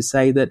you to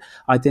say that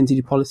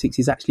identity politics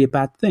is actually a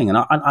bad thing. And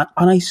I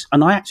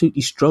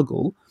absolutely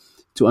struggle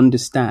to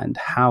understand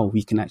how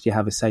we can actually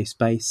have a safe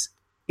space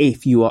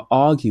if you are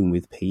arguing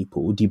with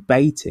people,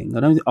 debating.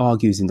 I don't think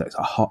argue is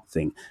a hot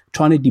thing.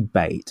 Trying to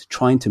debate,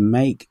 trying to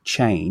make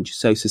change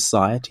so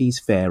society is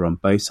fair on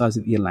both sides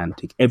of the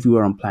Atlantic,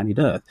 everywhere on planet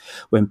Earth,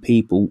 when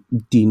people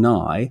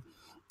deny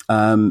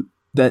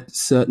that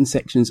certain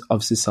sections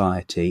of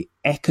society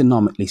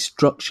economically,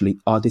 structurally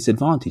are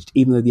disadvantaged,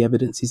 even though the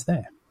evidence is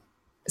there.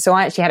 So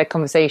I actually had a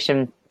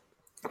conversation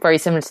very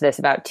similar to this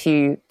about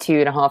two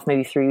and a half,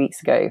 maybe 3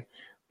 weeks ago,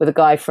 with a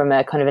guy from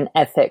a kind of an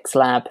ethics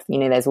lab. You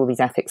know, there's all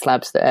these ethics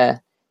labs that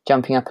are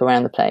jumping up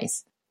around the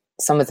place.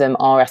 Some of them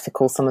are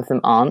ethical, some of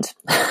them aren't.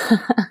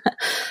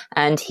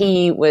 And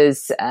he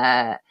was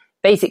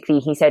basically,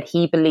 he said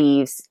he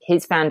believes,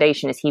 his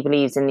foundation is he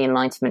believes in the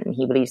Enlightenment and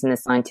he believes in the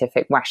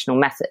scientific rational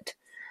method.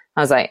 I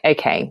was like,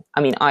 okay,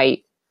 I mean,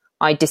 I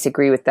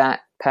disagree with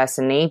that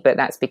personally, but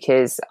that's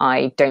because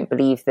I don't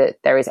believe that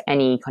there is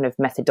any kind of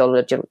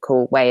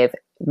methodological way of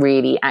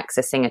really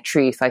accessing a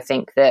truth. I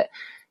think that,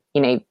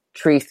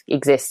 truth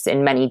exists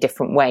in many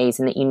different ways,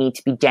 and that you need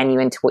to be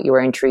genuine to what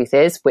your own truth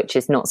is, which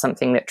is not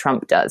something that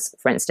Trump does.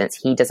 For instance,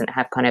 he doesn't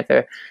have kind of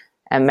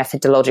a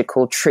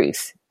methodological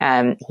truth.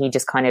 He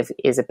just kind of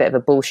is a bit of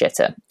a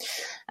bullshitter.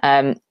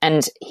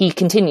 And he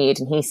continued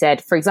and he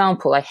said, for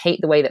example, I hate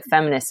the way that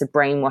feminists are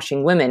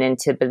brainwashing women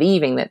into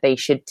believing that they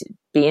should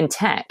be in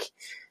tech.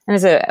 And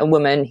as a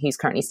woman who's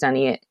currently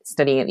studying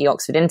at the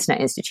Oxford Internet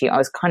Institute, I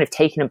was kind of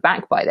taken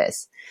aback by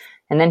this.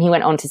 And then he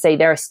went on to say,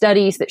 there are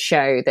studies that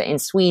show that in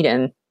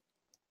Sweden,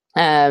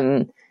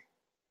 women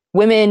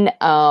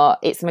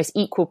it's the most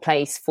equal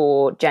place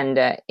for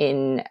gender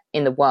in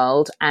the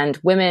world, and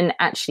women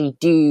actually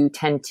do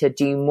tend to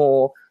do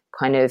more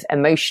kind of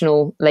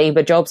emotional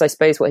labor jobs, I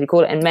suppose what he'd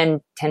call it, and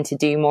men tend to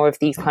do more of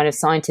these kind of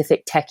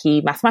scientific,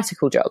 techie,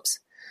 mathematical jobs.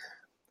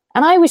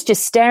 And I was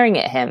just staring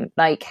at him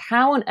like,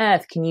 how on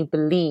earth can you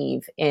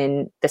believe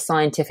in the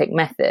scientific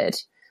method?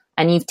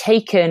 And you've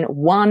taken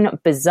one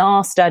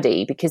bizarre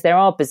study, because there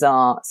are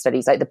bizarre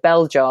studies, like the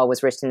Bell jar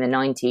was written in the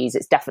 90s.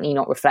 It's definitely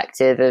not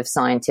reflective of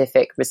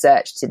scientific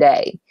research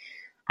today.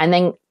 And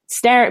then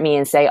stare at me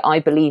and say, I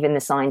believe in the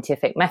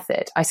scientific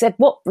method. I said,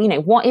 what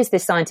is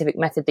this scientific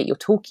method that you're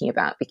talking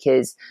about?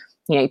 Because,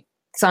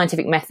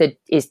 scientific method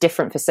is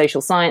different for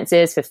social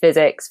sciences, for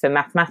physics, for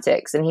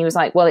mathematics. And he was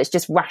like, well, it's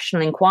just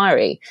rational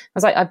inquiry. I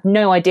was like, I have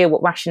no idea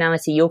what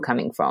rationality you're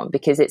coming from,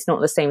 because it's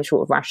not the same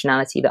sort of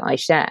rationality that I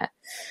share.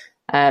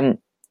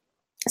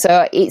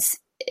 So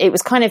it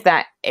was kind of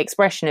that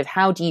expression of,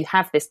 how do you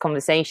have this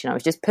conversation? I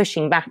was just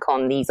pushing back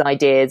on these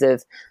ideas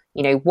of,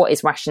 what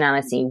is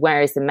rationality?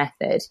 Where is the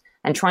method?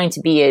 And trying to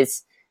be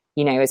as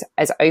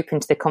open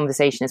to the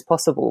conversation as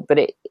possible. But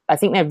I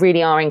think there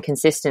really are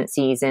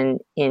inconsistencies in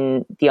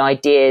the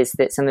ideas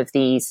that some of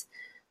these,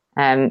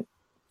 again,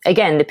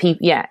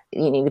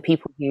 the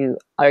people who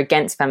are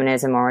against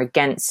feminism or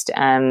against,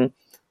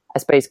 I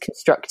suppose,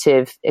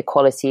 constructive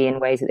equality in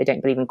ways that they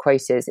don't believe in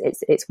quotas.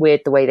 It's weird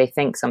the way they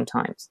think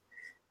sometimes.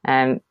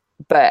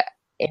 But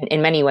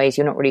in many ways,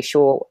 you're not really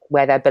sure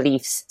where their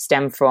beliefs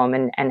stem from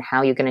and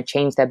how you're going to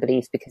change their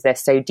beliefs, because they're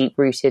so deep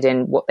rooted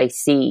in what they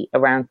see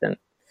around them.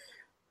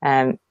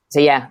 So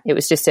yeah, it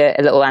was just a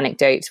little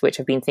anecdote, which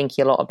I've been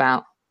thinking a lot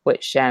about,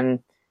 which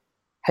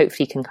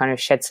hopefully can kind of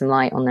shed some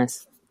light on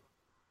this.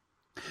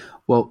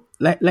 Well,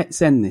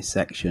 let's end this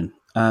section.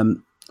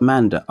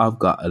 Amanda, I've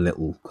got a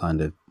little kind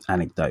of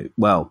anecdote.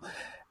 Well,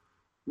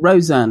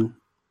 Roseanne,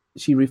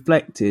 she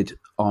reflected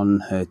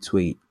on her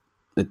tweet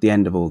at the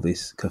end of all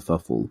this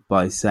kerfuffle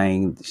by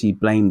saying she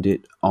blamed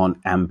it on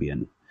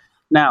Ambien.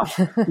 Now,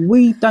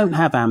 we don't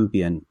have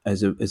Ambien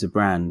as a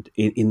brand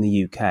in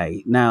the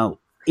UK. Now,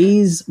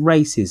 is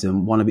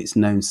racism one of its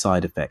known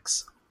side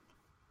effects?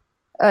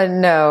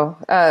 No.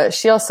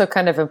 She also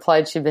kind of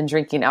implied she'd been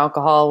drinking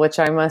alcohol, which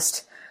I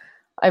must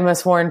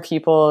warn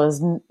people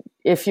is,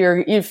 if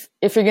you're going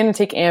to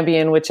take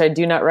Ambien, which I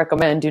do not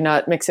recommend, do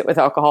not mix it with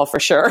alcohol for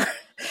sure.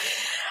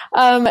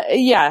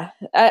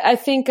 I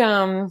think,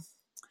 I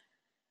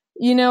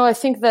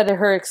think that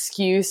her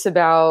excuse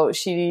about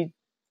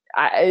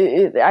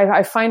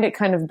I find it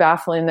kind of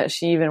baffling that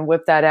she even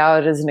whipped that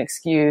out as an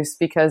excuse,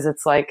 because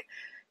it's like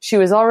she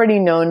was already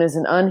known as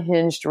an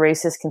unhinged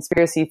racist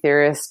conspiracy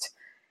theorist,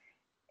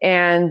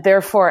 and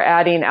therefore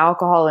adding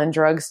alcohol and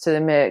drugs to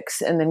the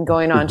mix and then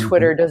going on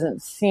Twitter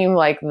doesn't seem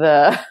like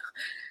the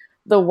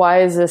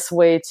wisest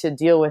way to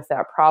deal with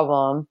that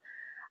problem.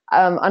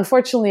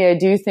 Unfortunately, I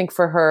do think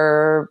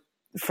for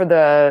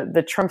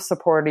the Trump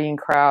supporting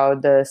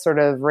crowd, the sort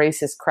of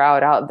racist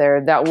crowd out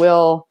there, that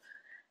will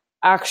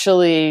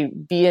actually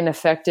be an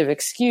effective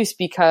excuse,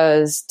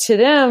 because to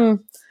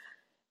them,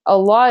 a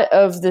lot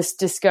of this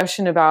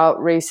discussion about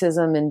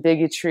racism and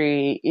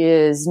bigotry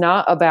is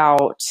not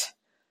about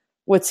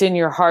what's in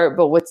your heart,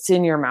 but what's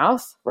in your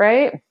mouth,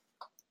 right?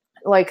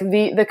 Like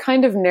the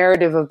kind of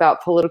narrative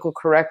about political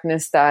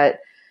correctness that,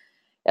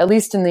 at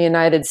least in the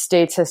United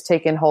States, has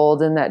taken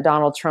hold and that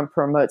Donald Trump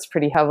promotes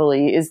pretty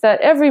heavily, is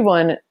that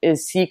everyone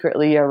is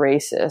secretly a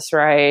racist,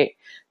 right?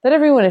 That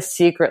everyone is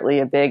secretly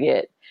a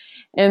bigot,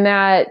 and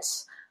that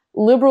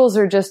liberals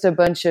are just a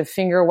bunch of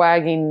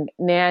finger-wagging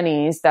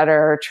nannies that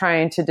are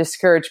trying to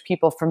discourage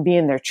people from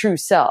being their true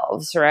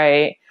selves,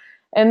 right?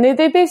 And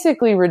they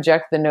basically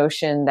reject the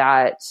notion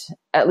that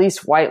at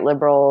least white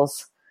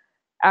liberals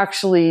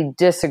actually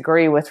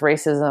disagree with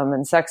racism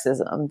and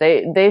sexism.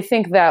 They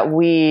think that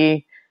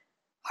we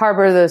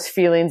harbor those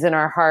feelings in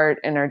our heart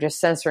and are just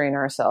censoring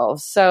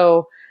ourselves.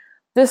 So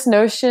this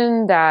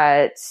notion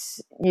that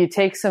you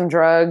take some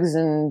drugs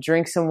and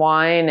drink some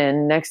wine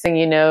and next thing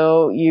you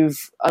know,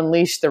 you've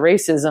unleashed the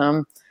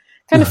racism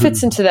kind of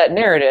fits into that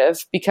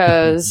narrative,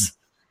 because,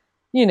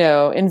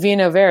 in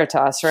vino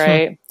veritas,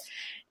 right?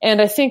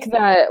 And I think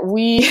that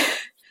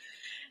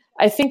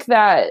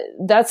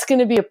that's going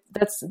to be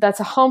that's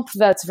a hump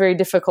that's very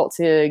difficult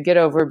to get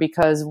over,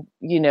 because,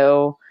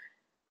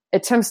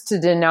 attempts to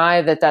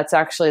deny that that's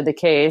actually the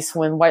case,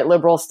 when white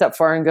liberals step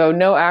forward and go,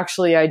 no,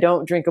 actually, I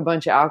don't drink a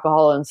bunch of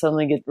alcohol and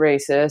suddenly get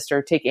racist,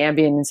 or take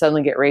Ambien and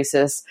suddenly get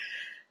racist,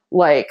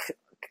 like,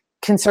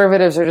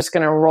 conservatives are just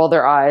going to roll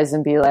their eyes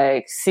and be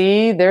like,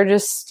 see, they're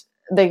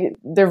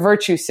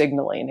virtue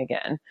signaling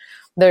again.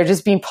 They're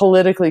just being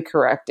politically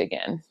correct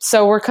again.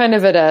 So we're kind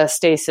of at a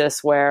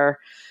stasis where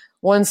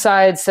one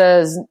side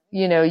says,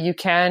 you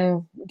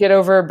can get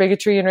over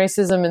bigotry and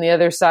racism, and the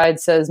other side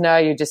says, no,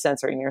 you're just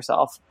censoring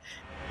yourself.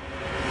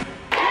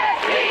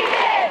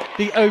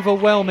 The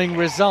overwhelming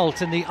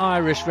result in the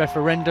Irish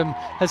referendum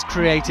has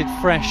created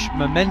fresh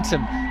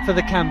momentum for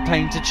the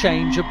campaign to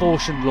change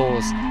abortion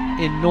laws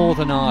in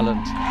Northern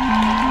Ireland.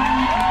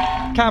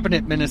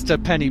 Cabinet Minister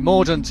Penny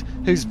Mordaunt,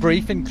 whose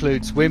brief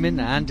includes women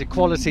and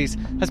equalities,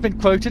 has been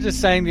quoted as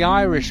saying the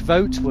Irish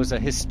vote was a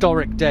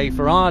historic day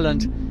for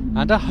Ireland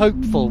and a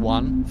hopeful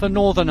one for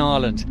Northern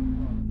Ireland.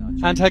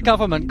 And her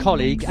government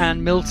colleague,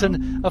 Anne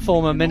Milton, a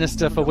former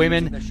Minister for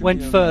Women,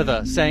 went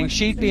further, saying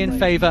she'd be in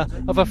favour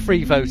of a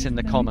free vote in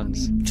the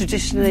Commons.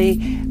 Traditionally,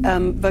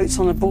 votes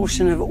on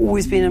abortion have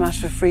always been a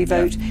matter of free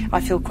vote.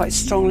 I feel quite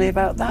strongly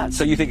about that.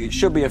 So you think it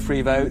should be a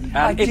free vote?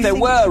 And if there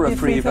were a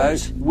free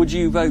vote, would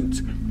you vote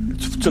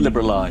to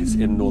liberalise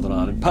in Northern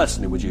Ireland?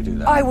 Personally, would you do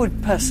that? I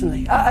would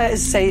personally. As I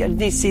say, I need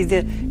to see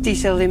the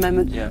detail of the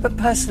amendment. But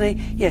personally,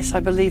 yes,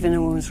 I believe in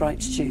a woman's right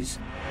to choose.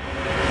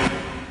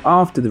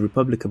 After the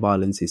Republic of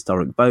Ireland's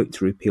historic vote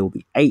to repeal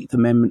the Eighth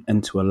Amendment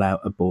and to allow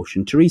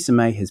abortion, Theresa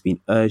May has been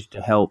urged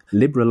to help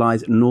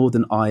liberalise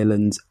Northern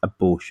Ireland's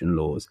abortion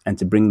laws and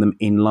to bring them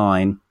into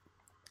line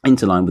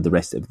with the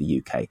rest of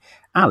the UK.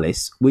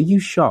 Alice, were you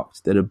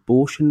shocked that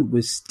abortion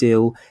was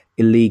still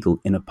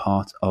illegal in a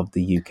part of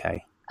the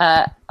UK?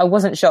 I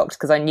wasn't shocked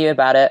because I knew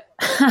about it.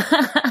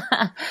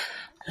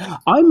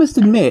 I must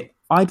admit,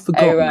 I'd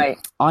forgotten. Oh, right.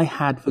 I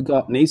had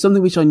forgotten. It's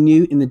something which I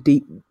knew in the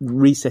deep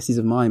recesses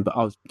of mine, but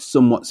I was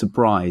somewhat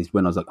surprised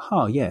when I was like,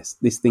 oh, yes,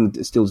 this thing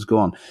still does go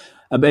on.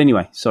 But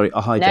anyway, sorry,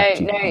 I hijacked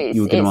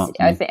you. No,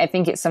 I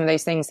think it's some of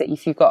those things that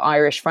if you've got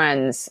Irish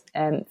friends,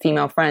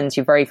 female friends,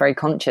 you're very, very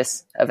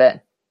conscious of it.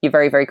 You're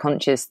very, very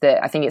conscious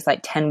that I think it's like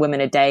 10 women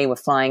a day were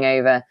flying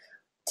over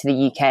to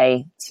the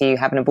UK to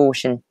have an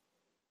abortion,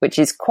 which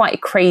is quite a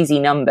crazy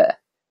number,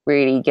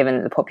 really, given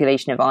that the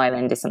population of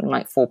Ireland is something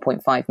like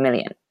 4.5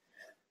 million.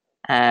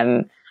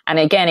 And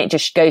again, it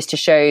just goes to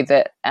show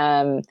that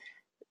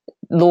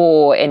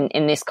law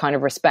in this kind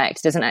of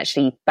respect doesn't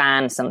actually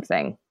ban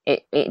something.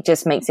 It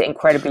just makes it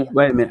incredibly...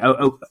 Wait a minute.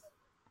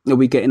 Are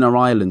we getting our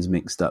islands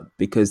mixed up?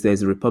 Because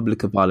there's a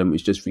Republic of Ireland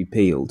which just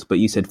repealed, but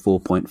you said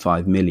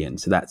 4.5 million.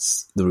 So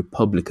that's the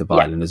Republic of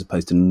Ireland as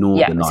opposed to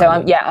Northern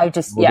Ireland.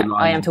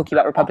 I am talking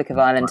about Republic of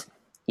Ireland. Right.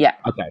 Yeah.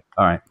 Okay.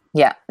 All right.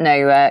 Yeah.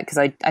 No, because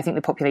I think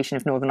the population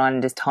of Northern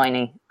Ireland is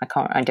tiny.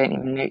 I don't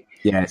even know.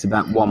 Yeah, it's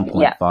about 1.5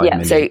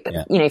 million. So,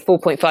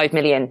 4.5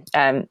 million.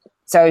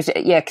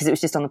 Because it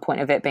was just on the point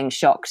of it being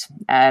shocked.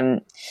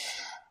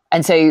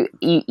 And so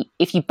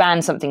if you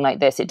ban something like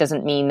this, it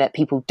doesn't mean that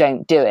people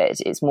don't do it.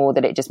 It's more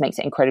that it just makes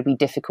it incredibly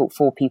difficult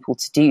for people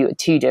to do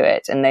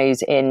it. And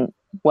those in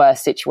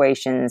worse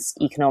situations,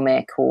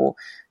 economic or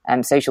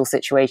social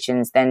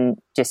situations, then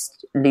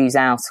just lose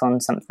out on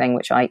something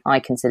which I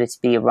consider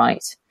to be a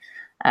right.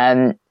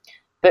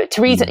 But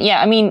Theresa,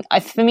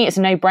 for me, it's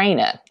a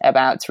no-brainer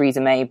about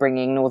Theresa May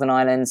bringing Northern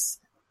Ireland's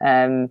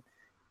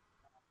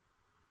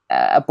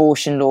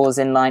abortion laws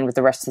in line with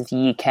the rest of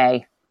the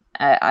UK.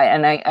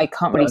 I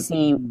can't really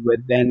see.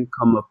 Would then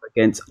come up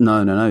against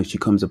she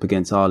comes up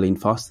against Arlene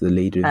Foster, the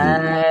leader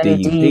of the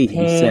DUP,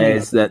 who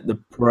says that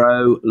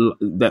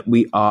that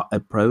we are a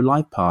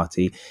pro-life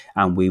party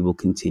and we will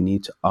continue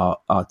to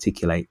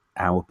articulate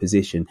our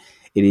position.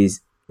 It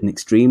is an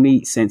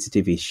extremely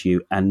sensitive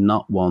issue and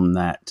not one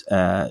that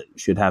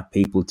should have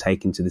people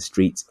taken to the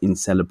streets in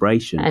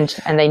celebration. And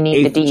they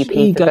need the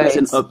DUP for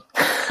votes.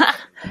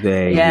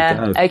 There you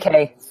go.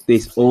 Okay.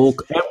 This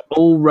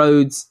all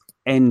roads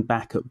end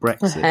back at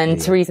Brexit. And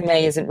Theresa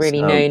May isn't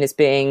really known as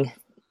being.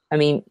 I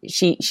mean,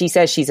 she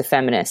says she's a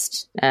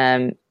feminist,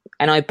 and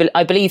I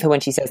believe her when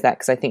she says that,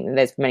 because I think that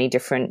there's many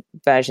different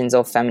versions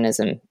of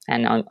feminism,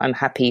 and I'm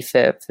happy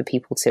for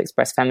people to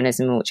express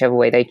feminism in whichever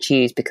way they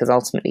choose, because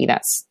ultimately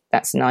that's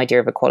an idea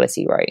of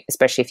equality, right?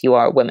 Especially if you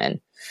are a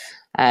woman.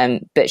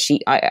 But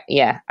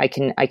I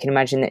can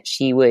imagine that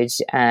she would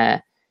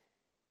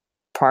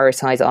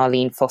prioritize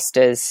Arlene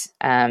Foster's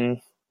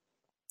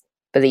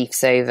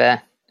beliefs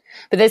over.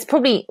 But there's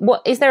probably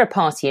is there a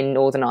party in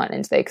Northern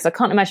Ireland though? Because I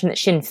can't imagine that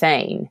Sinn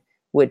Féin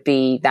would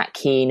be that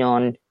keen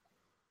on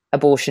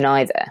abortion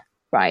either,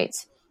 right?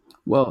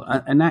 Well,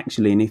 and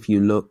if you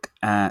look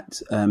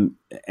at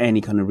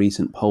any kind of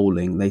recent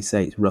polling, they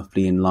say it's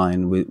roughly in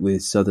line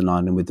with Southern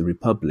Ireland, with the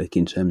Republic,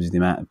 in terms of the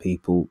amount of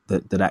people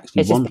that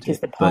actually want it. It's just because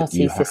the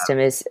party system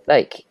is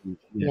like,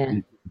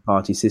 the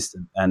party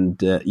system,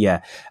 and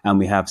and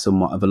we have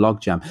somewhat of a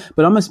logjam.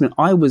 But I must admit,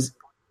 I was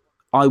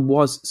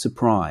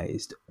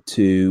surprised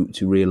to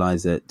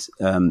realise that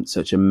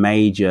such a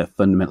major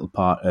fundamental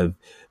part of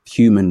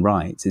human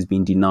rights has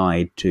been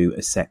denied to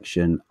a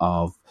section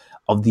of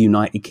of the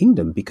United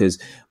Kingdom, because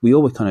we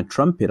always kind of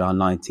trumpet our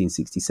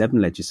 1967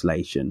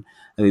 legislation.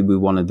 I mean, we're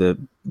one of the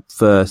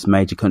first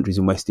major countries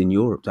in Western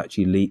Europe to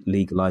actually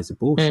legalize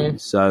abortion.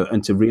 So,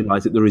 and to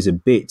realize that there is a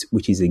bit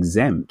which is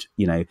exempt,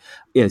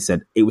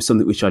 said it was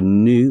something which I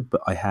knew,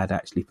 but I had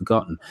actually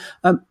forgotten.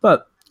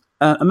 But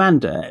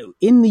Amanda,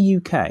 in the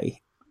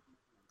UK,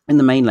 in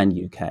the mainland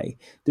UK,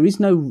 there is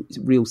no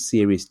real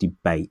serious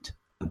debate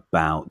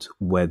about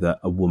whether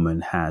a woman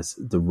has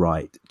the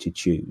right to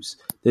choose.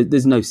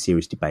 There's no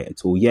serious debate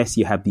at all. Yes,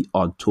 you have the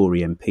odd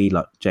Tory MP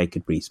like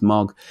Jacob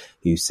Rees-Mogg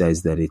who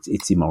says that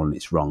it's immoral and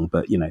it's wrong,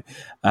 but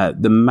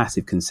the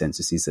massive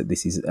consensus is that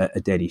this is a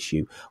dead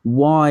issue.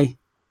 Why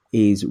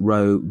is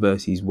Roe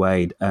versus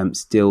Wade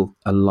still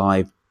a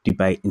live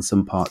debate in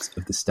some parts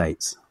of the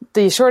States?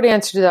 The short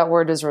answer to that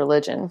word is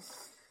religion.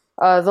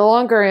 The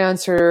longer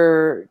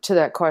answer to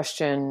that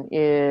question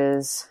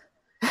is,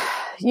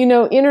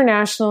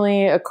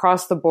 internationally,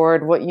 across the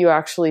board, what you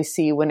actually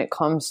see when it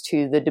comes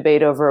to the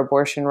debate over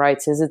abortion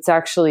rights is it's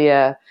actually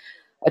a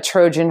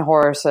Trojan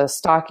horse, a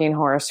stalking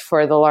horse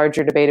for the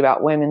larger debate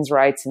about women's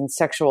rights and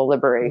sexual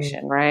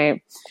liberation,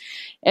 right?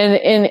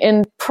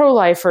 And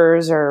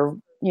pro-lifers, or,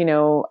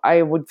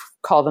 I would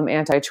call them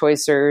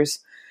anti-choicers,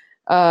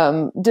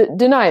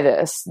 deny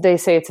this. They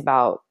say it's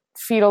about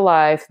fetal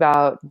life,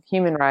 about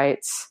human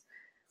rights.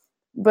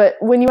 But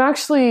when you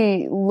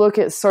actually look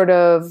at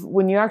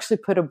when you actually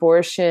put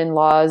abortion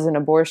laws and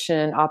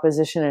abortion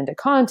opposition into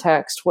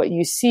context, what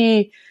you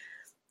see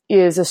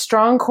is a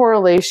strong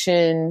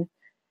correlation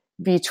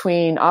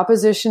between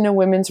opposition to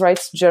women's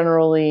rights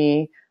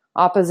generally,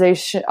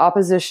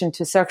 opposition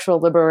to sexual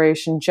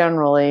liberation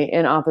generally,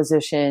 and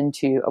opposition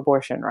to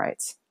abortion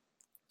rights.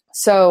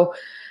 So,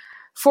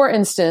 for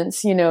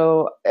instance,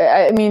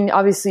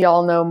 obviously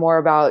y'all know more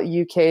about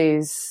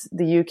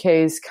the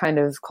UK's kind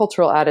of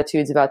cultural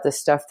attitudes about this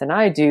stuff than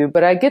I do,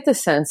 but I get the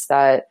sense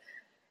that,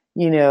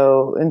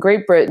 in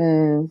Great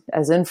Britain,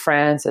 as in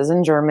France, as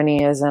in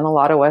Germany, as in a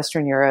lot of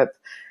Western Europe,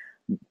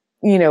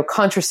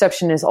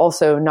 contraception is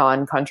also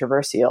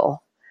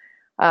non-controversial.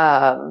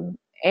 And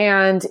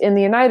in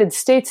the United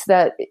States,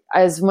 that,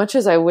 as much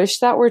as I wish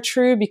that were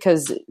true,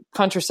 because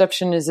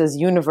contraception is as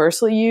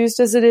universally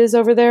used as it is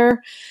over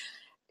there,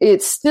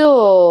 it's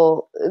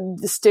still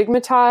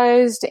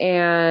stigmatized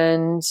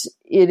and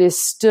it is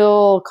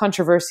still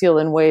controversial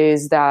in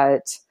ways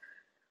that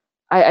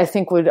I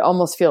think would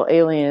almost feel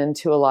alien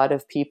to a lot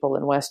of people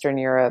in Western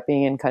Europe,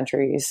 being in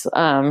countries.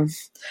 And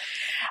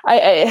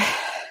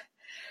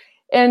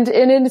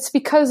it's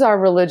because our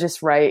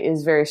religious right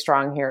is very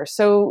strong here.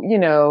 So,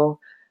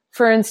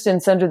 for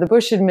instance, under the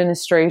Bush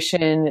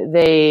administration,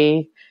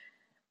 they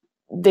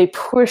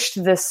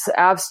pushed this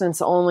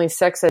abstinence-only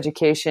sex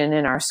education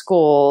in our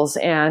schools,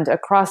 and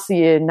across the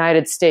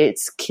United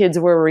States, kids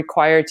were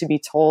required to be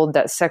told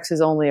that sex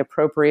is only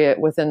appropriate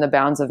within the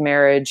bounds of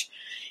marriage,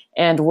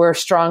 and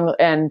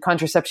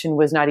contraception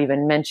was not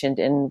even mentioned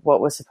in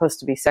what was supposed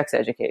to be sex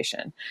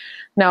education.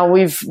 Now,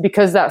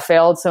 because that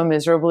failed so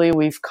miserably,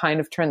 we've kind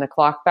of turned the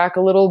clock back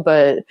a little,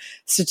 but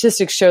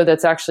statistics show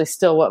that's actually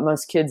still what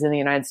most kids in the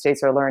United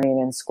States are learning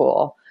in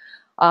school.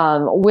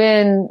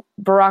 When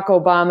Barack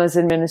Obama's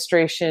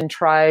administration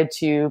tried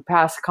to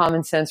pass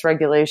common sense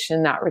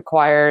regulation that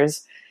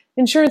requires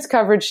insurance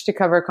coverage to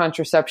cover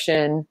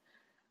contraception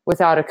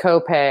without a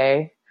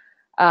copay,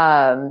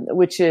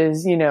 which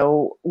is,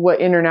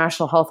 what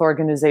international health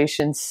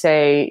organizations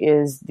say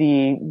is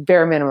the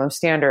bare minimum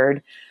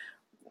standard,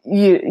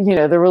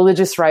 the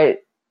religious right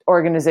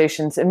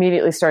organizations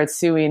immediately started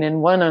suing,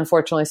 and won,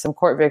 unfortunately, some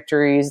court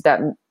victories that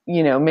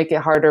make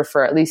it harder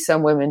for at least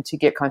some women to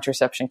get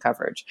contraception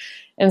coverage,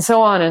 and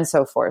so on and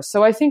so forth.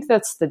 So I think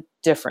that's the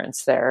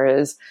difference there,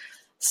 is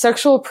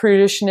sexual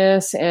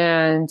prudishness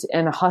and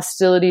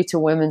hostility to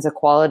women's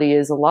equality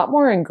is a lot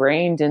more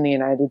ingrained in the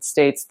United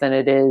States than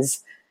it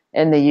is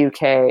in the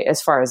UK,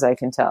 as far as I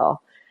can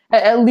tell,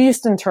 at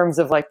least in terms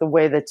of like the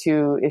way the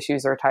two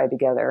issues are tied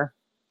together.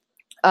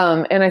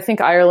 And I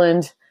think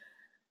Ireland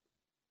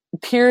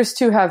appears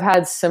to have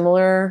had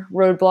similar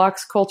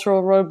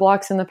cultural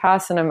roadblocks in the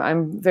past, and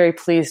I'm very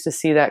pleased to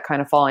see that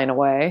kind of falling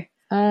away.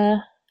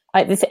 One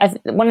of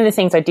the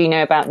things I do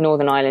know about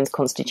Northern Ireland's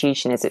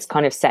constitution is it's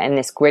kind of set in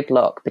this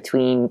gridlock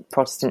between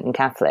Protestant and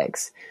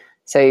Catholics.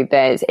 So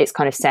it's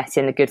kind of set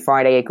in the Good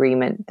Friday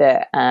Agreement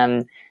that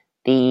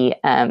the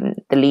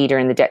leader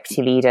and the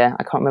deputy leader,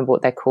 I can't remember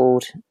what they're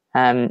called,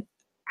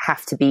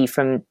 have to be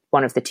from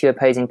one of the two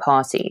opposing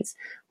parties,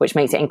 which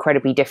makes it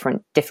incredibly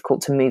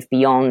difficult to move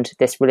beyond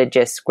this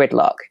religious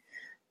gridlock,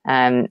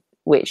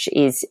 which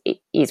is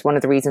one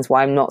of the reasons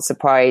why I'm not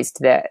surprised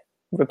that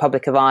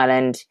Republic of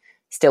Ireland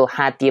still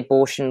had the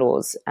abortion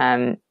laws.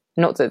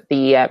 Not that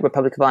the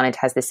Republic of Ireland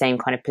has the same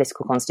kind of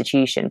political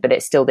constitution, but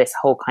it's still this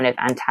whole kind of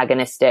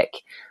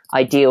antagonistic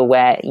ideal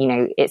where,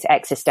 it's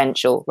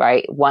existential,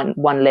 right? One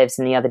lives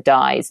and the other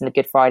dies. And the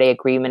Good Friday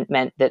Agreement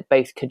meant that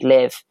both could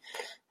live.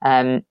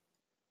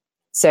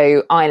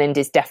 So Ireland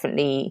is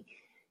definitely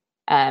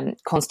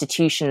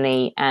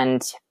constitutionally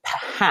and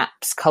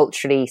perhaps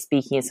culturally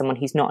speaking, as someone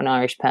who's not an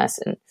Irish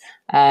person,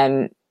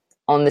 on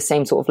on the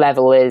same sort of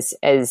level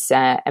as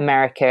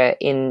America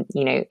in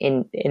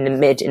the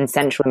mid and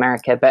Central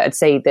America. But I'd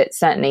say that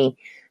certainly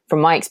from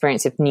my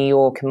experience of New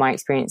York and my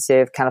experience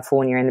of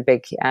California and the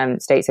big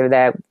states over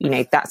there,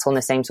 that's on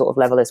the same sort of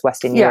level as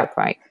Western Europe,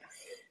 right?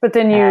 But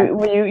then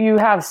you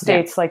have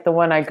states like the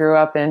one I grew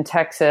up in,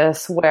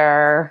 Texas,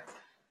 where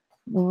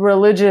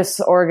religious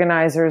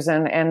organizers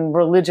and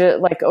religious,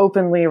 like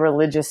openly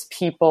religious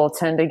people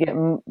tend to get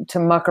to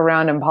muck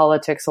around in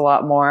politics a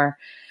lot more.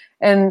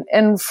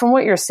 And from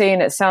what you're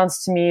saying, it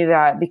sounds to me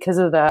that because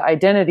of the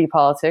identity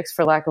politics,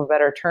 for lack of a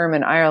better term,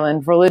 in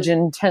Ireland,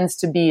 religion tends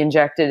to be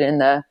injected in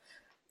the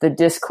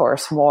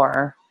discourse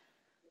more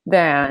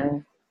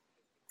than...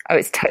 Oh,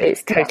 it's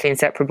totally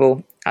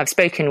inseparable. I've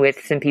spoken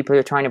with some people who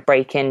are trying to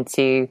break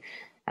into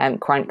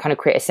kind of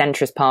create a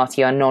centrist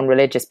party or a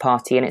non-religious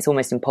party, and it's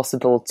almost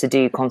impossible to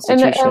do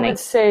constitutionally. And I would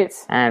say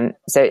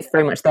so it's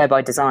very much there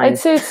by design. I'd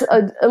say it's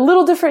a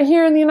little different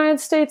here in the United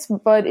States,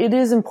 but it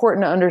is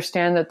important to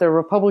understand that the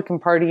Republican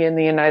Party in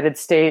the United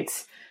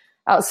States,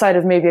 outside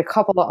of maybe a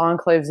couple of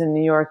enclaves in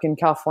New York and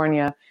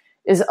California,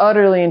 is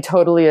utterly and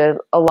totally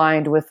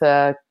aligned with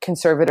a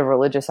conservative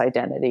religious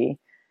identity.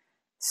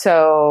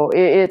 So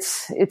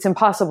it's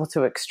impossible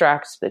to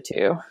extract the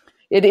two.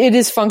 It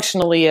is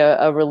functionally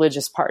a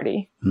religious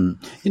party.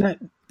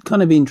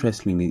 Kind of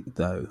interestingly,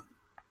 though,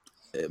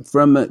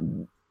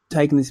 from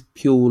taking this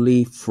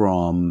purely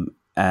from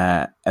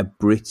a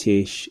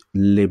British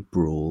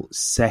liberal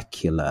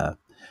secular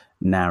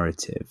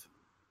narrative,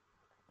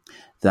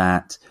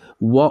 that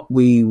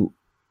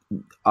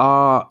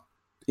our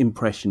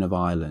impression of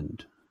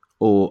Ireland,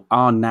 or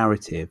our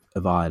narrative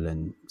of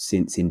Ireland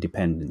since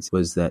independence,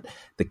 was that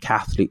the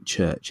Catholic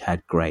Church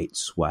had great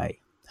sway,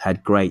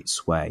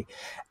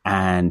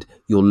 and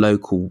your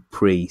local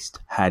priest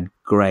had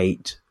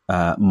great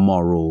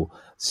moral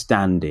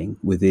standing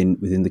within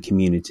the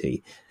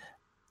community.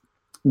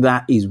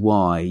 That is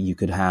why you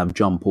could have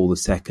John Paul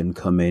II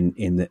come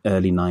in the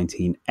early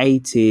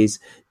 1980s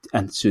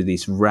and to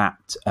this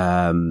rapt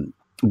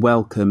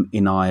welcome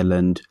in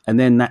Ireland. And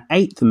then that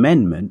Eighth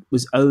Amendment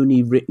was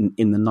only written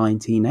in the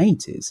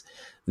 1980s,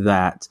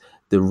 that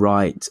the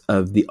right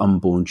of the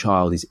unborn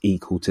child is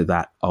equal to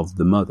that of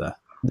the mother.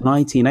 The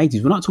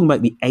 1980s, we're not talking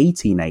about the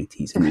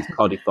 1880s and it's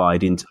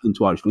codified into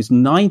Irish. It was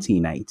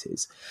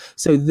 1980s.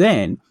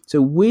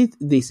 So with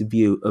this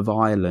view of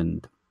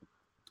Ireland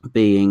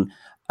being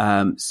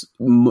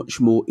much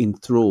more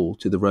enthralled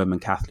to the Roman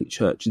Catholic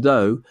Church,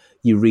 though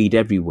you read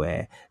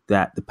everywhere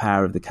that the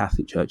power of the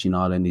Catholic Church in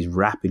Ireland is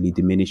rapidly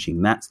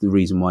diminishing. That's the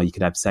reason why you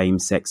could have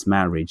same-sex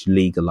marriage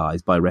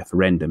legalised by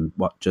referendum,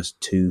 just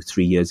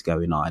 2-3 years ago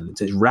in Ireland.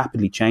 So it's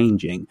rapidly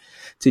changing.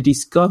 To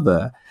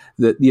discover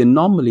that the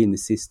anomaly in the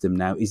system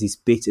now is this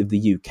bit of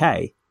the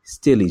UK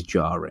still is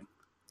jarring.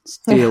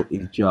 Especially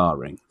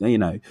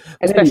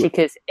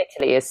because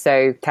Italy is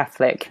so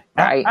Catholic,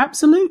 right?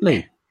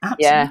 Absolutely.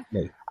 Yeah.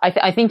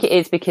 I think it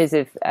is because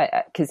of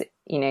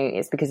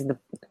it's because of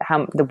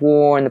the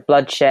war and the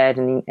bloodshed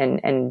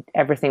and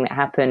everything that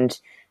happened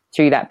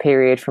through that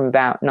period from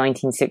about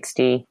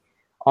 1960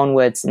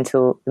 onwards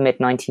until the mid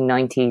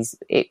 1990s.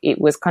 It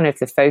was kind of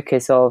the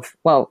focus of,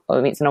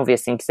 it's an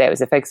obvious thing to say, it was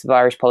the focus of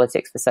Irish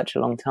politics for such a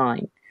long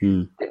time.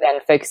 But then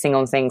focusing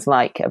on things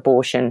like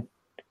abortion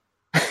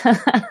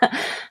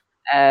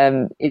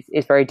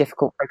is very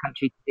difficult for a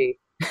country to do.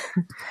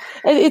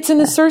 It's an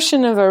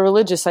assertion of a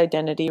religious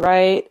identity,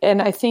 right?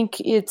 And I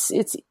think it's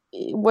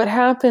what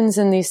happens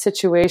in these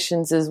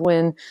situations is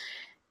when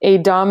a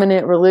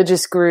dominant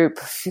religious group,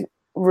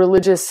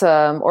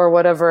 or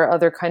whatever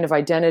other kind of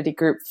identity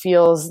group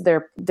feels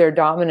their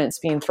dominance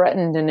being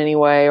threatened in any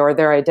way, or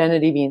their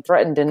identity being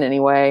threatened in any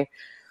way,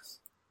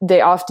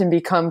 they often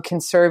become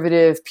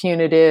conservative,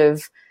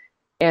 punitive,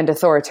 and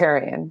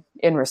authoritarian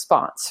in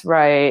response,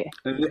 right?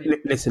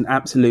 Listen,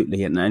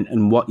 absolutely.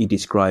 And what you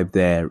described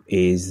there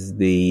is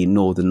the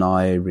Northern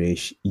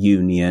Irish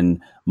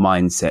Union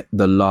mindset,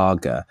 the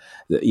lager,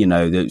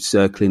 the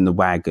circling the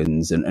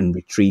wagons and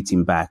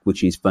retreating back,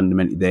 which is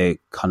fundamentally their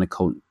kind of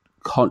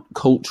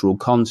cultural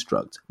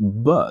construct.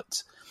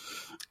 But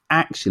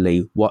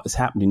actually what has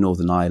happened in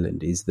Northern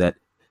Ireland is that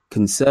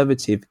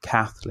conservative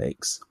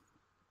Catholics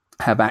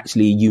have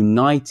actually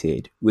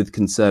united with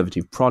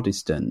conservative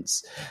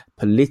Protestants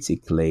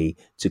politically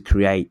to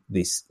create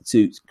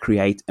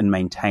and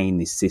maintain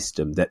this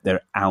system, that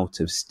they're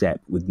out of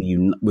step with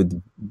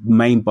the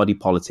main body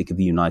politic of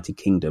the United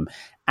Kingdom,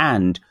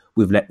 and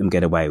we've let them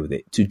get away with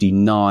it, to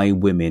deny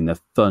women a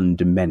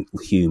fundamental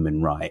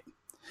human right.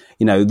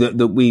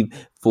 That we,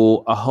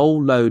 for a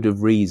whole load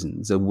of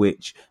reasons, of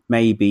which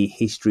maybe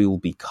history will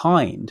be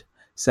kind,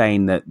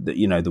 saying that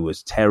there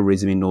was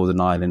terrorism in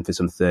Northern Ireland for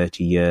some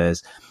 30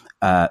 years,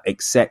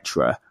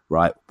 etc.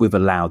 Right, we've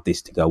allowed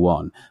this to go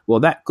on.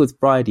 Well, that Good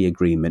Friday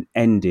Agreement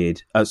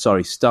started.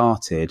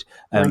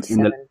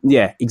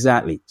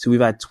 Exactly. So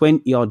we've had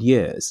 20 odd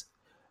years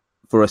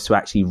for us to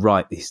actually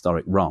right the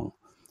historic wrong.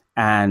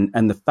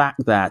 And the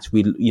fact that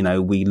we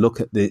look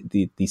at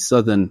the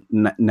southern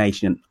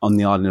nation on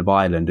the island of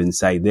Ireland and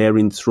say they're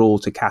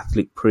enthralled to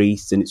Catholic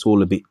priests and it's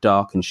all a bit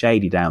dark and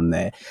shady down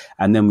there.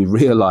 And then we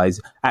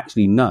realise,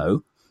 actually,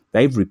 no,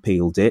 they've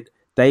repealed it.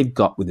 They've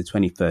got with the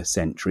 21st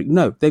century.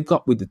 No, they've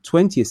got with the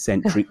 20th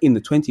century in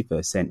the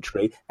 21st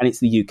century. And it's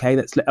the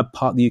UK a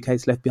part of the UK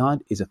that's left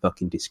behind is a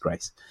fucking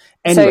disgrace.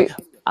 Anyway.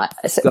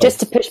 So just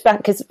to push back,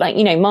 because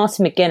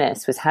Martin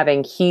McGuinness was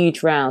having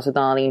huge rows with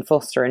Arlene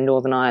Foster in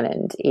Northern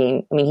Ireland.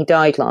 He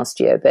died last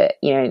year, but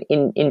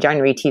in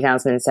January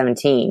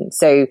 2017.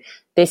 So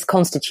this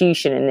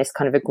constitution and this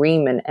kind of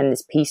agreement and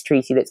this peace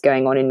treaty that's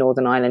going on in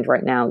Northern Ireland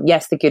right now.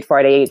 Yes, the Good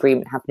Friday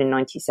Agreement happened in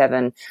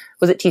 1997.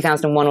 Was it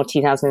 2001 or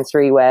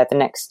 2003 where the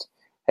next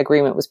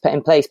agreement was put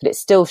in place? But it's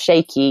still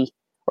shaky,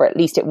 or at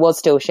least it was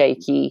still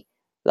shaky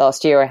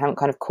last year. I haven't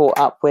kind of caught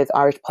up with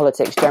Irish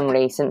politics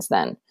generally since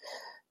then.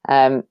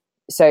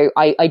 So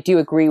I do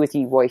agree with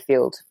you,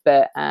 Roifield,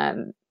 but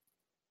I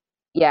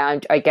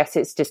guess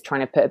it's just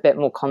trying to put a bit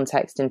more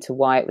context into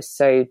why it was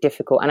so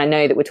difficult. And I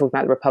know that we're talking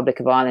about the Republic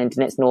of Ireland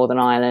and it's Northern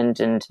Ireland,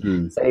 and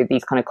so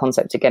these kind of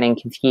concepts are getting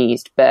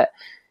confused. But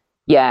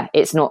yeah,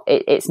 it's not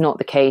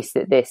the case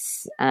that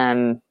this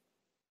kind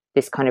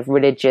of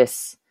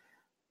religious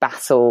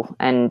battle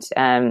and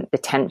the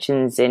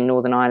tensions in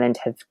Northern Ireland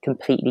have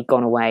completely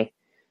gone away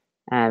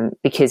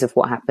because of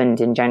what happened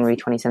in January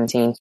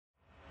 2017.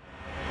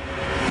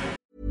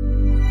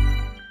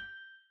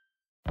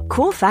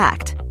 Cool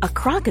fact, a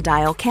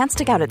crocodile can't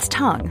stick out its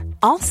tongue.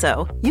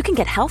 Also, you can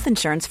get health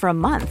insurance for a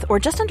month or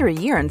just under a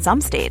year in some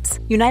states.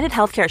 United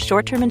Healthcare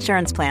short-term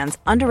insurance plans,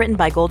 underwritten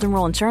by Golden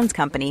Rule Insurance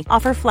Company,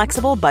 offer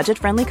flexible,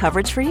 budget-friendly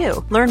coverage for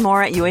you. Learn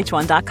more at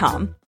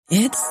UH1.com.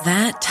 It's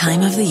that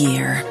time of the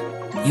year.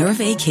 Your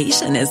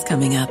vacation is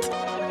coming up.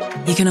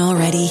 You can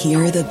already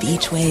hear the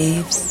beach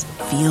waves,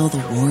 feel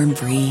the warm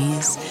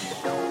breeze,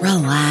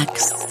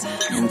 relax,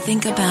 and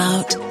think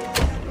about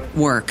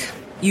work.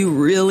 You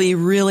really,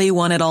 really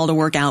want it all to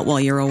work out while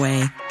you're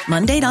away.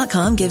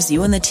 Monday.com gives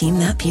you and the team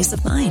that peace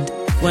of mind.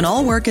 When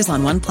all work is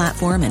on one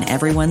platform and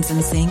everyone's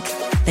in sync,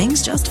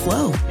 things just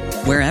flow.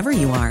 Wherever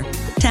you are,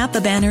 tap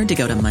the banner to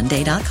go to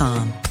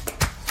Monday.com.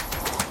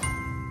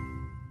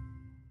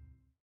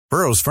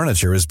 Burrow's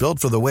furniture is built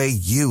for the way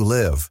you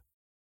live.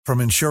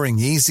 From ensuring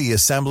easy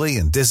assembly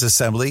and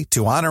disassembly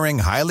to honoring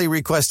highly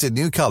requested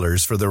new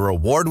colors for their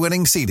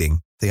award-winning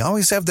seating, they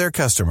always have their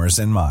customers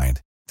in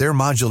mind. Their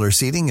modular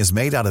seating is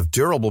made out of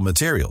durable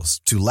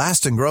materials to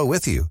last and grow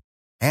with you.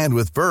 And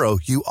with Burrow,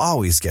 you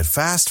always get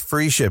fast,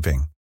 free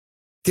shipping.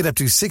 Get up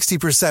to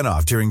 60%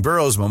 off during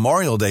Burrow's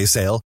Memorial Day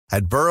sale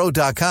at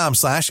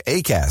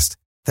burrow.com/ACAST.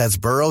 That's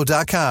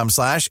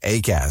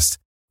burrow.com/ACAST.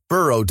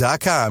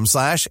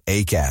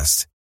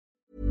 burrow.com/ACAST.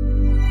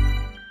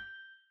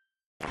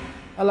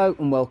 Hello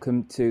and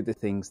welcome to The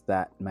Things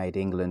That Made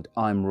England.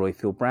 I'm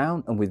Roifield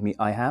Brown, and with me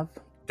I have...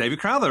 David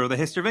Crowther of the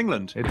History of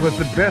England. It was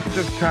the best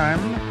of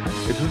times,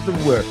 it was the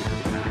worst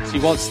of times. She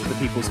was the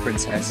people's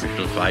princess. We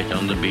shall fight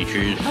on the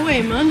beaches. Oh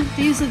wait, man,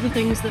 these are the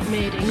things that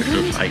made England. We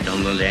shall fight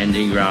on the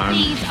landing ground.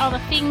 These are the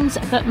things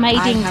that made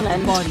England. I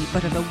have a body,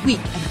 but of a weak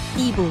and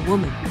feeble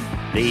woman.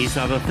 These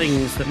are the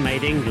things that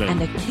made England.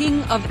 And a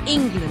king of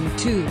England,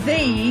 too.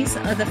 These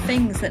are the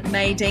things that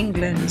made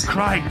England.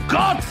 Cry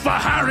God for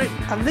Harry!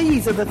 And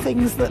these are the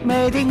things that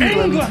made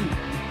England. England!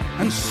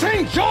 And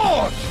St.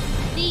 George!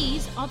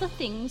 These are the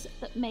things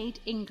that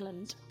made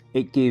England.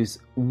 It gives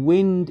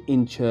wind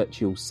in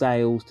Churchill's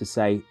sails to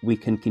say we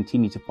can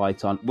continue to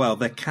fight on. Well,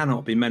 there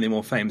cannot be many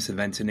more famous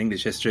events in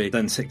English history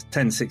than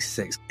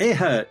 1066. It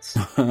hurts,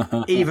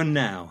 even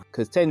now.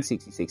 Because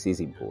 1066 is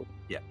important.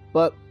 Yeah.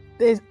 But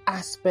there's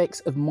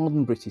aspects of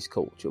modern British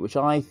culture which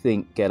I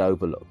think get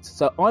overlooked.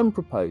 So I'm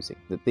proposing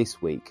that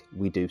this week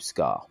we do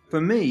Scar. For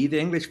me,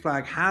 the English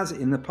flag has,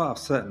 in the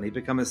past certainly,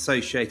 become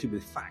associated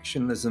with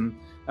factionalism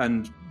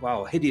and,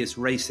 well, hideous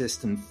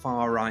racist and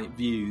far-right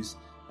views.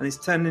 And it's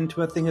turned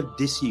into a thing of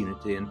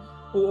disunity and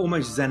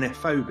almost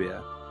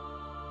xenophobia.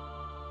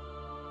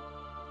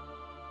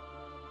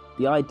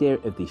 The idea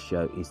of this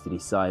show is to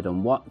decide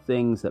on what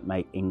things that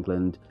make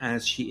England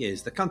as she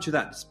is, the country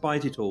that,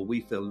 despite it all,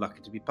 we feel lucky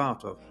to be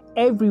part of.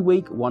 Every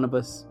week, one of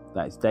us,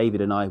 that is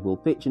David and I, will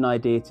pitch an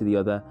idea to the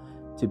other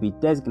to be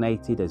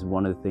designated as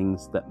one of the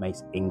things that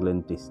makes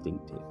England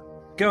distinctive.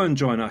 Go and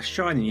join our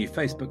shiny new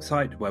Facebook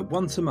site where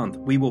once a month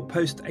we will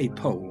post a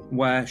poll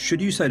where,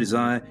 should you so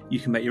desire, you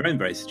can make your own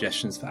very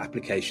suggestions for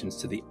applications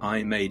to the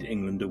I Made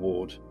England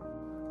Award.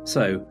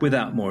 So,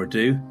 without more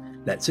ado,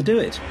 let's do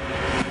it.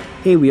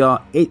 Here we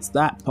are. It's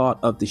that part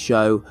of the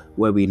show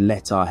where we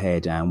let our hair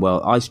down.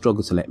 Well, I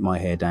struggle to let my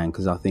hair down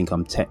because I think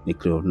I'm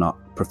technically or not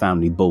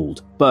profoundly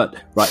bald. But,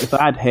 right, if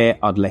I had hair,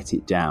 I'd let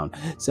it down.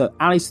 So,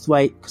 Alice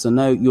Thwaite, because I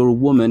know you're a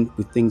woman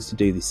with things to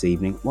do this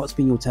evening, what's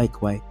been your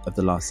takeaway of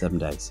the last 7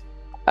 days?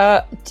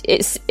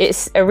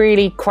 It's a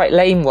really quite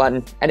lame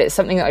one, and it's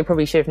something that I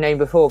probably should have known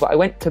before, but I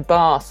went to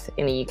Bath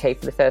in the UK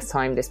for the first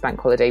time this bank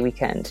holiday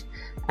weekend,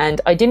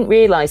 and I didn't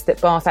realise that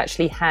Bath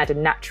actually had a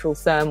natural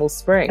thermal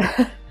spring.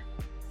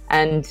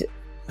 And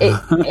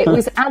it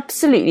was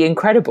absolutely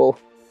incredible.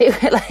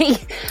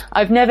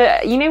 I've never,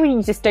 when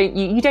you just don't,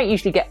 you don't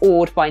usually get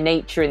awed by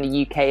nature in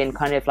the UK in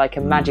kind of like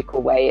a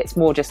magical way. It's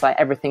more just like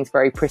everything's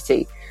very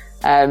pretty.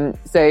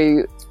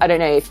 So I don't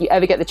know, if you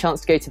ever get the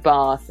chance to go to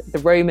Bath, the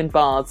Roman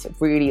baths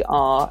really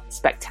are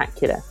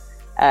spectacular.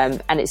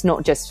 And it's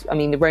not just,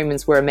 the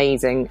Romans were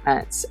amazing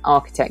at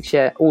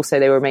architecture. Also,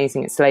 they were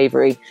amazing at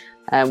slavery,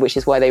 which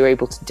is why they were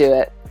able to do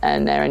it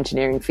and their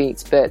engineering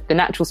feats. But the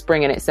natural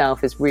spring in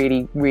itself is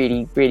really,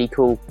 really, really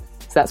cool.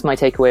 So that's my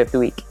takeaway of the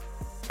week.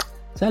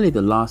 Tell you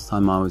the last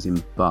time I was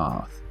in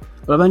Bath,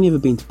 but I've only ever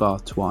been to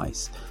Bath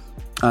twice.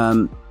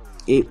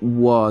 It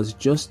was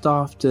just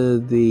after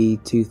the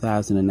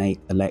 2008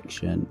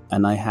 election,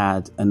 and I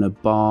had an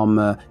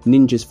Obama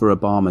Ninjas for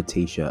Obama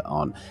t-shirt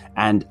on,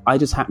 and I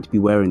just happened to be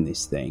wearing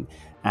this thing,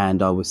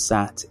 and I was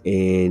sat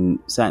in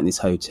this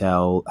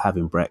hotel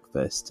having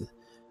breakfast,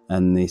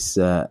 and this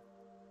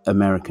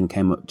American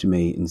came up to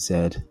me and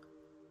said,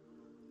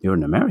 "You're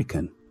an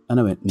American?" And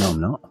I went, "No,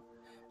 I'm not."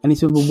 And he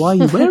said, "Well, why are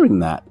you wearing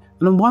that?"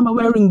 And then, "Why am I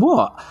wearing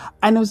what?"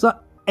 And I was like,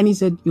 and he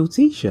said, "Your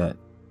t-shirt.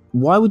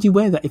 Why would you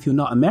wear that if you're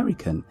not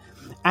American?"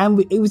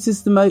 And it was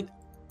just the most,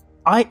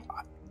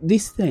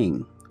 this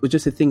thing was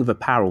just a thing of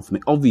apparel for me.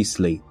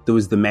 Obviously, there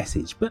was the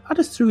message, but I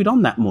just threw it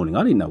on that morning.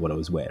 I didn't know what I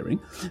was wearing,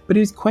 but he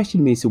was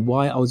questioning me as to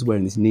why I was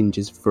wearing this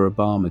Ninjas for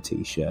Obama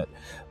t-shirt.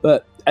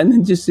 And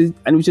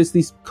it was just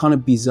this kind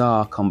of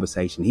bizarre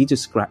conversation. He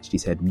just scratched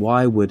his head.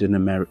 Why would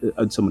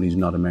someone who's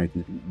not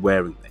American be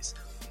wearing this?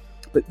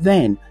 But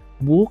then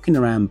walking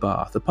around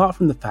Bath, apart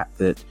from the fact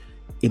that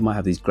it might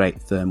have these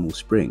great thermal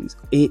springs,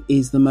 it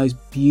is the most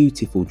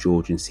beautiful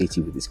Georgian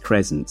city with its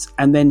crescents.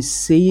 And then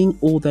seeing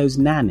all those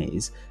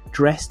nannies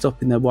dressed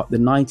up in the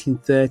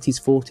 1930s,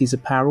 40s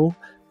apparel,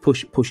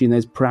 pushing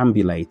those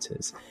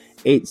perambulators.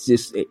 It's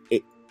just,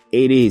 it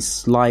is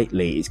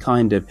slightly,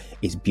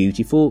 it's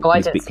beautiful. Oh, I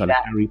it's didn't a bit see kind that.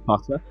 of Harry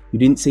Potter. You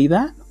didn't see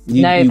that?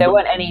 No, there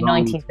weren't any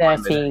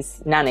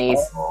 1930s nannies.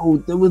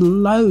 Oh, there were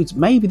loads.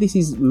 Maybe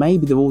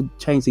they've all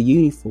changed the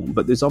uniform,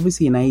 but there's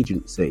obviously an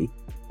agency.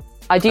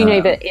 I do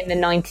know that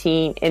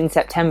in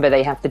September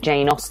they have the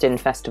Jane Austen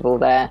Festival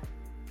there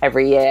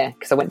every year,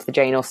 because I went to the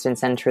Jane Austen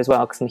Centre as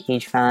well, because I'm a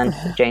huge fan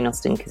of Jane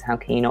Austen, because how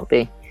can you not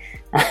be?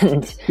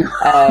 And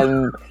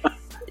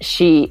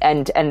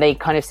they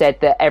kind of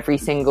said that every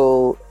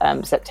single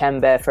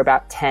September for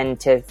about 10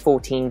 to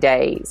 14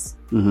 days,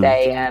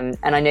 they and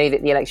I know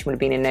that the election would have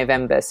been in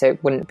November, so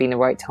it wouldn't have been the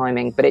right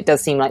timing, but it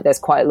does seem like there's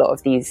quite a lot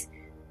of these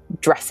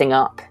dressing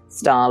up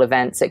style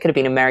events. It could have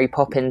been a Mary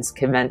Poppins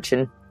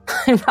convention.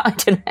 I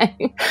don't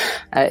know.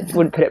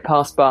 Wouldn't put it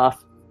past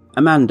Bath.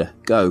 Amanda,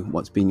 go.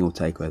 What's been your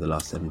takeaway the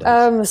last 7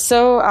 days?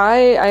 So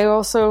I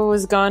also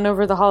was gone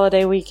over the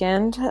holiday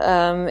weekend,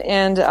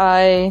 and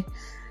I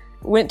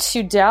went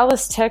to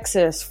Dallas,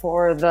 Texas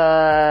for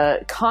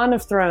the Con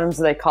of Thrones,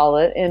 they call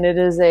it, and it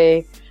is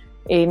a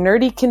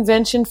nerdy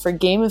convention for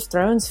Game of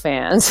Thrones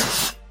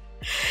fans.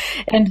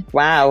 And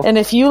wow. And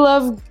if you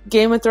love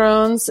Game of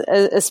Thrones,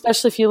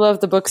 especially if you love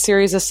the book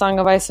series of Song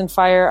of Ice and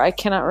Fire, I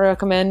cannot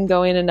recommend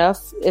going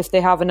enough if they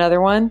have another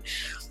one.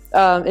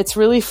 It's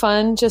really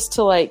fun just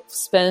to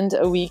spend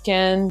a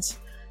weekend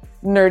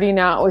nerding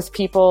out with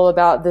people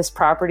about this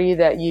property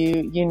that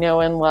you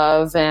know and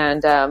love.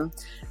 And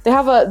they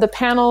have the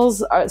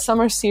panels, some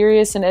are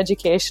serious and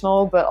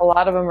educational, but a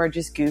lot of them are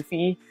just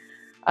goofy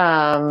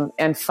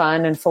and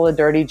fun and full of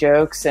dirty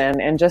jokes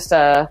and just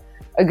a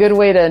good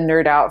way to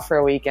nerd out for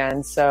a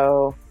weekend.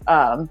 So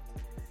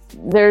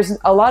there's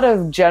a lot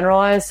of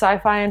generalized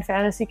sci-fi and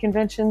fantasy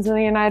conventions in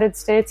the United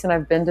States, and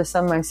I've been to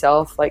some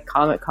myself, like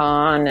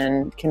Comic-Con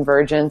and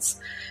Convergence,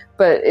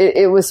 but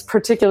it was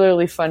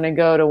particularly fun to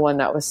go to one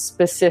that was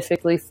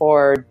specifically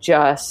for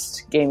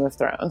just Game of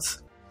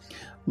Thrones.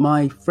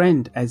 My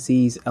friend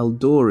Aziz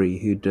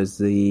Eldori, who does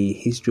the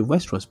History of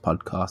Westeros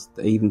podcast,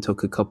 even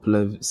took a couple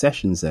of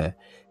sessions there.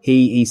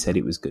 He said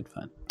it was good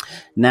fun.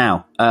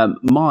 Now,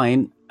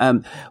 mine,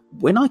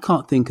 when I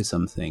can't think of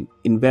something,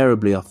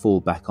 invariably I fall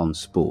back on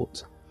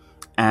sport.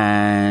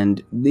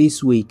 And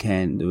this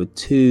weekend, there were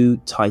two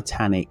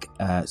titanic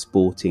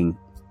sporting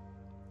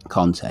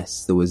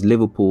contests. There was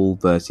Liverpool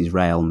versus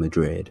Real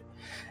Madrid.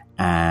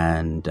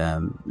 And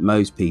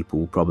most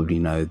people probably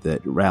know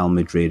that Real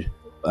Madrid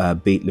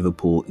beat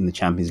Liverpool in the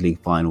Champions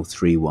League final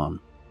 3-1.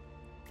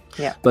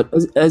 Yeah. But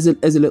as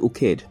a little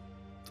kid,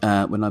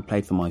 when I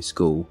played for my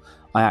school,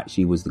 I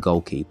actually was the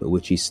goalkeeper,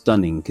 which is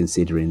stunning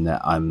considering that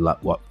I'm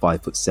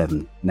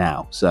 5'7"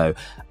 now. So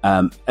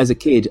as a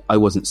kid, I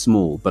wasn't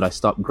small, but I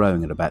stopped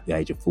growing at about the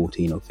age of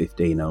 14 or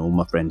 15, and all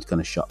my friends kind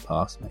of shot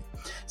past me.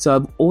 So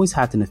I've always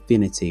had an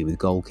affinity with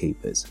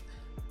goalkeepers.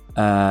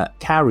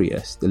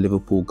 Karius, the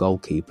Liverpool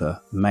goalkeeper,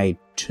 made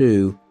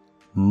two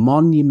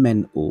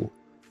monumental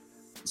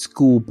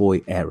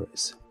schoolboy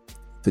errors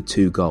for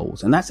 2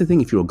 goals. And that's the thing,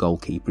 if you're a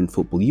goalkeeper in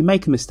football, you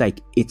make a mistake,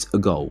 it's a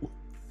goal.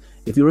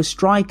 If you're a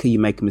striker, you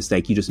make a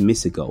mistake, you just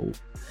miss a goal.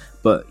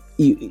 But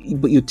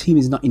your team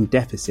is not in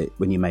deficit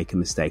when you make a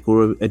mistake,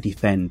 or a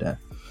defender.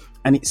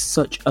 And it's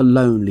such a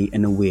lonely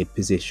and a weird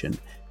position.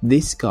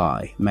 This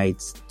guy made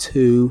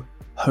 2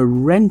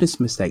 horrendous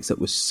mistakes that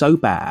were so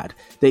bad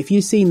that if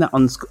you'd seen that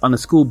on a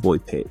schoolboy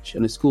pitch,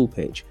 on a school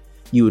pitch,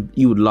 you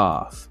would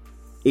laugh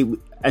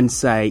and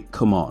say,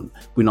 come on,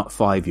 we're not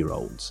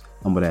 5-year-olds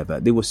and whatever.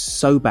 They were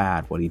so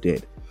bad what he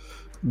did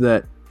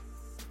that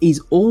he's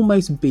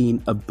almost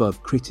been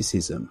above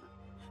criticism,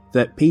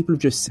 that people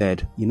have just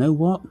said, you know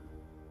what?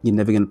 You're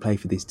never going to play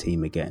for this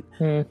team again.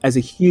 As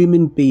a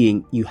human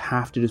being, you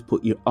have to just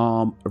put your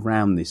arm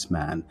around this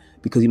man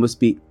because he must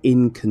be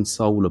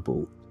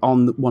inconsolable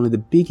on one of the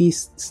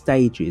biggest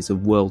stages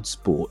of world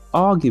sport,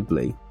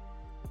 arguably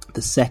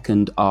the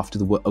second after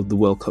the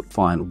World Cup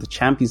final, the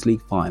Champions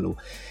League final.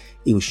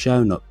 He was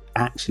shown up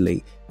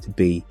actually to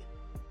be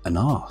an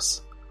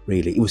arse,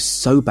 really. It was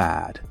so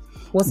bad.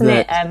 Wasn't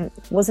it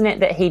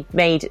that he'd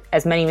made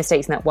as many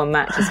mistakes in that one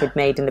match as he'd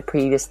made in the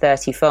previous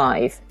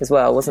 35 as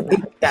well? Wasn't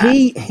that?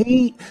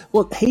 He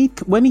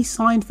when he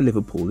signed for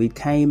Liverpool, he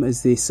came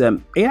as this.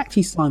 He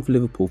actually signed for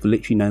Liverpool for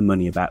literally no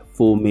money, about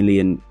 £4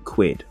 million,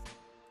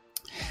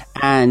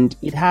 and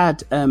he'd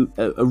had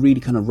a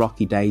really kind of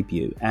rocky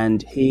debut,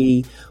 and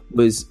he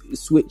was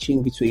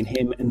switching between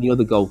him and the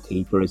other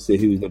goalkeeper as to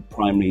who the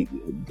primary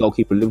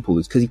goalkeeper of Liverpool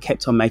was, because he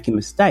kept on making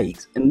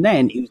mistakes, and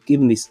then he was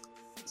given this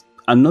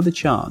another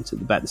chance at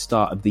about the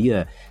start of the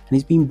year, and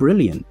he's been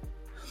brilliant.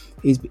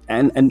 He's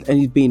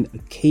been a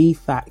key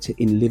factor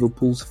in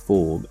Liverpool's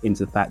form,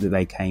 into the fact that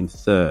they came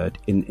third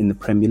in the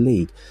Premier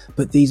League.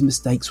 But these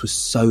mistakes were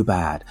so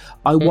bad.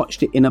 I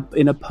watched it in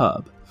a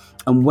pub,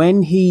 and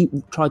when he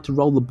tried to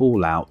roll the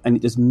ball out and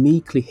it just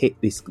meekly hit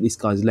this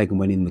guy's leg and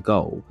went in the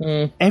goal,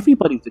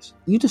 everybody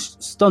you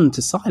just stunned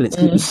to silence.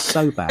 It was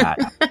so bad.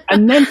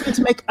 And then for him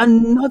to make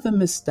another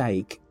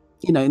mistake,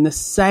 in the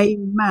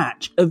same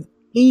match of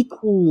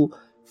equal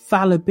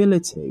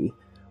fallibility,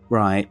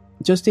 right?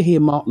 Just to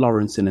hear Mark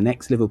Lawrence, an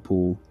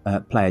ex-Liverpool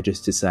player,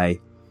 just to say,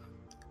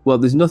 well,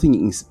 there's nothing you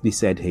can be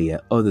said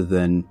here other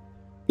than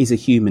he's a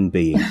human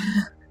being,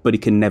 but he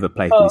can never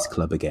play for this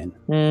club again.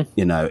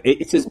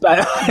 It's as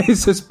bad.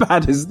 It's as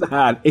bad as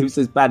that. It was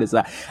as bad as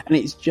that, and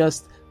it's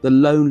just the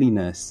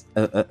loneliness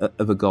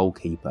of a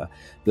goalkeeper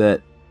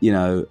that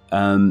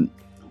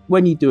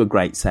when you do a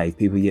great save,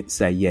 people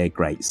say, "Yeah,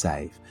 great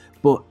save,"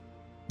 but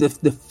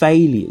the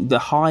failure, the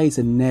highs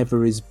are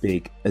never as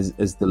big as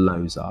the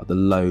lows are. The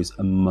lows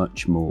are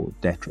much more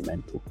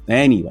detrimental.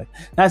 Anyway,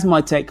 that's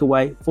my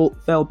takeaway.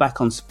 Fell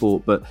back on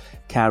sport, but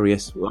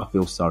Karius, I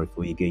feel sorry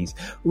for you geese.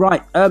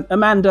 Right,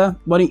 Amanda,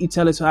 why don't you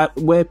tell us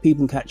where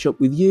people can catch up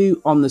with you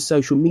on the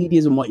social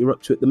medias and what you're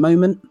up to at the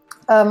moment?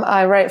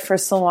 I write for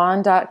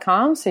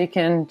Salon.com, so you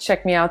can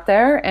check me out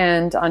there.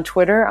 And on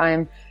Twitter,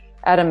 I'm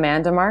at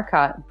Amanda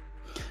Marcotte.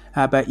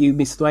 How about you,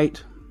 Miss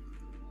Thwaite?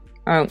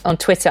 On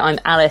Twitter, I'm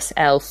Alice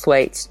L.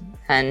 Thwaite,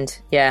 and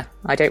yeah,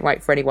 I don't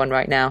write for anyone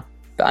right now,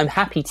 but I'm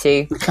happy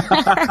to.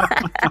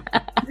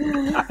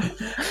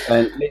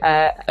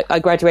 I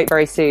graduate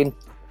very soon.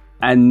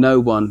 And no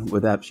one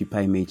would actually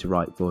pay me to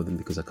write for them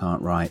because I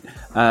can't write.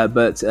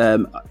 But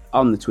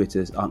on the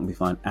Twitters, I can be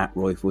found at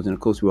Royfield. And of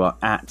course, we are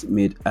at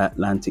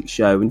Mid-Atlantic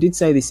Show. And did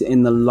say this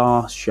in the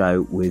last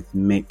show with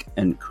Mick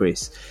and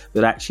Chris,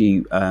 that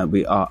actually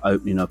we are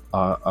opening up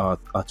our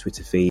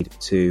Twitter feed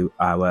to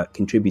our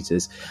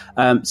contributors.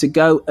 So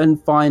go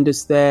and find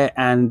us there.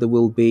 And there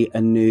will be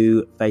a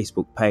new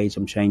Facebook page.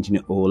 I'm changing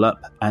it all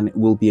up. And it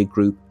will be a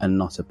group and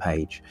not a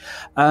page.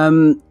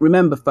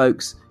 Remember,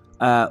 folks,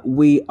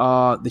 we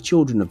are the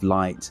children of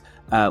light.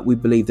 We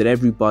believe that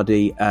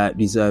everybody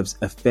deserves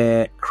a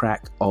fair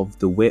crack of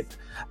the whip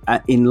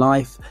in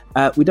life.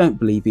 We don't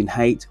believe in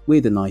hate.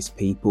 We're the nice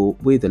people.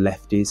 We're the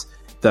lefties.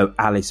 Though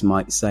Alice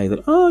might say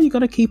that, you got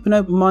to keep an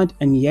open mind.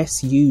 And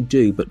yes, you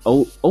do. But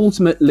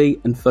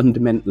ultimately and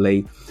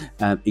fundamentally,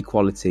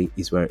 equality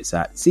is where it's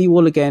at. See you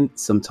all again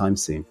sometime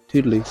soon.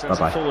 Toodaloo.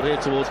 Bye-bye. Forward here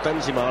towards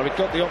Benzema. We've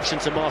got the option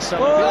to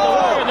Marcelo. The other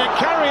way, and then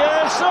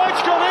Karius. Oh,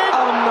 it's gone in.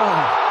 Oh,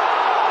 no.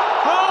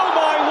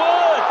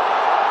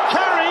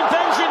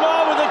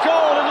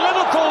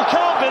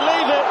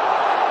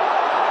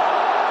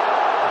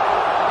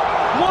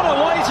 What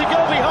a way to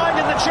go behind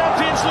in the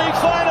Champions League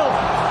final.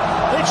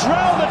 It's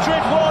Real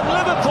Madrid 1,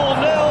 Liverpool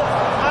 0,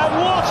 and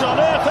what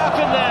on earth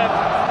happened there?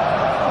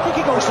 I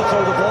think he goes to throw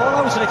the ball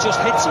out and it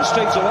just hits him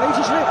straight away,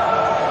 doesn't it?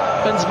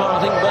 Benzema,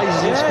 I think, raises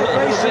his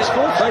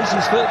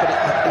foot.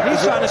 But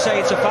he's trying to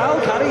say it's a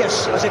foul,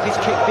 Karius, as if he's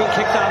being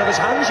kicked out of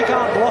his hands. You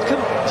can't block him.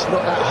 It's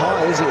not that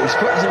high, is it? His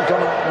foot hasn't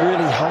gone up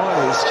really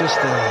high. It's just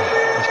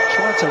he's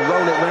trying to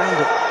roll it round.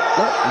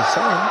 Look, he's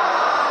saying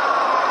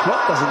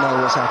Klopp doesn't know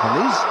what's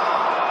happened. He's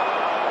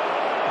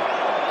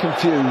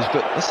confused,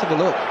 but let's have a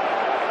look.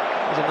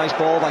 There's a nice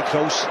ball by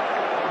Kroos.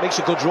 Makes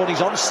a good run.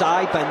 He's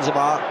onside,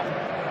 Benzema.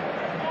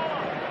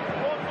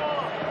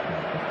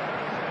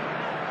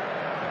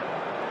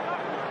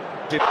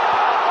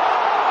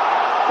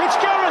 It's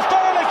Gareth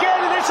Bale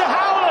again, and it's a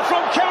howler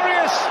from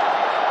Karius.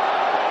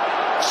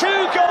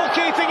 Two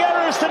goalkeeping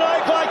errors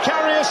tonight by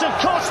Karius have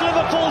cost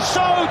Liverpool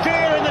so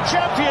dear in the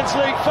Champions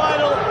League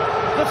final.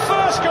 The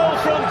first goal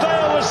from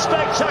Bale was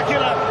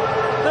spectacular.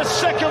 The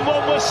second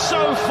one was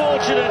so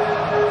fortunate.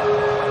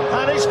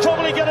 And And it's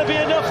probably going to be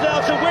enough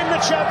now to win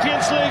the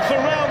Champions League for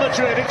Real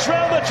Madrid. It's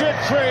Real Madrid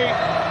 3,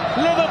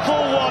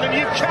 Liverpool 1, and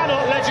you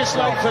cannot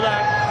legislate for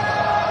that.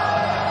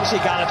 You see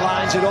Gareth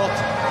lines it up,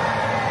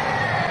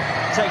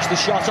 takes the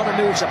shot on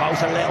and moves about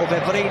a little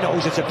bit, but he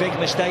knows it's a big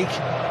mistake.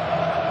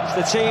 It's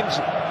the teams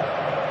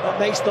that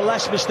makes the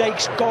less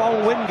mistakes go on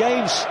and win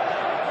games.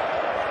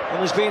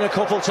 And there's been a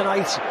couple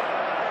tonight.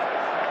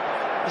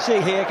 You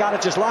see here,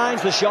 Gareth just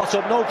lines the shot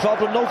up, no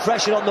problem, no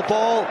pressure on the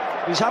ball.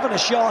 He's having a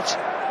shot,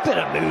 bit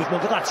of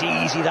movement, but that's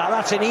easy,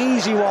 that's an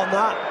easy one,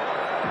 that.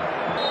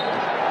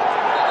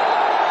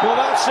 Well,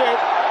 that's it.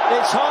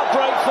 It's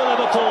heartbreak for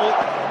Liverpool,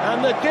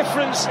 and the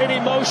difference in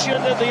emotion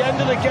at the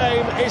end of the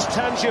game is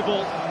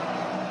tangible.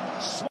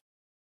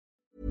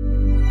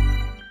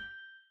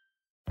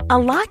 A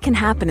lot can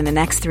happen in the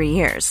next 3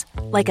 years.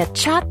 Like a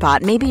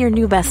chatbot may be your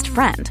new best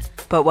friend.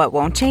 But what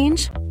won't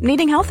change?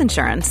 Needing health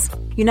insurance.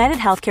 United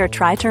Healthcare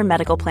Tri-Term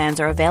Medical Plans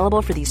are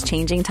available for these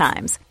changing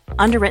times.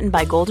 Underwritten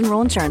by Golden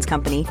Rule Insurance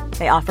Company,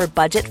 they offer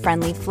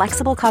budget-friendly,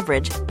 flexible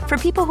coverage for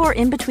people who are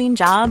in between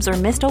jobs or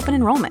missed open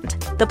enrollment.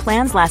 The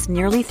plans last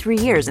nearly 3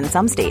 years in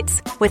some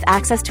states, with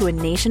access to a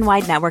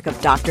nationwide network of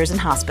doctors and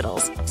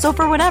hospitals. So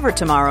for whatever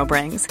tomorrow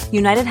brings,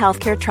 United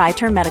Healthcare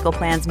Tri-Term Medical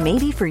Plans may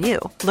be for you.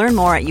 Learn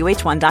more at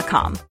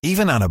uh1.com.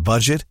 Even on a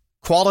budget,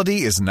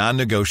 quality is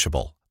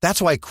non-negotiable. That's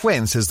why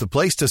Quince is the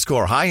place to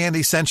score high-end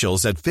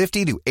essentials at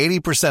 50 to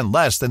 80%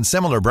 less than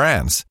similar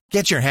brands.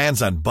 Get your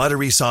hands on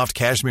buttery soft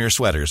cashmere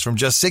sweaters from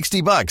just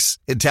 $60,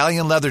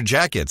 Italian leather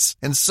jackets,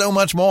 and so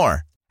much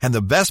more. And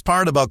the best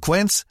part about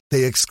Quince,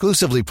 they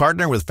exclusively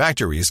partner with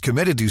factories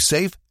committed to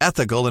safe,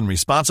 ethical, and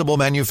responsible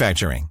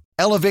manufacturing.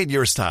 Elevate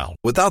your style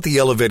without the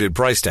elevated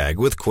price tag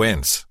with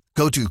Quince.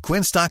 Go to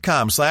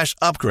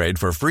quince.com/upgrade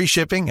for free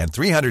shipping and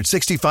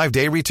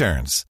 365-day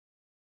returns.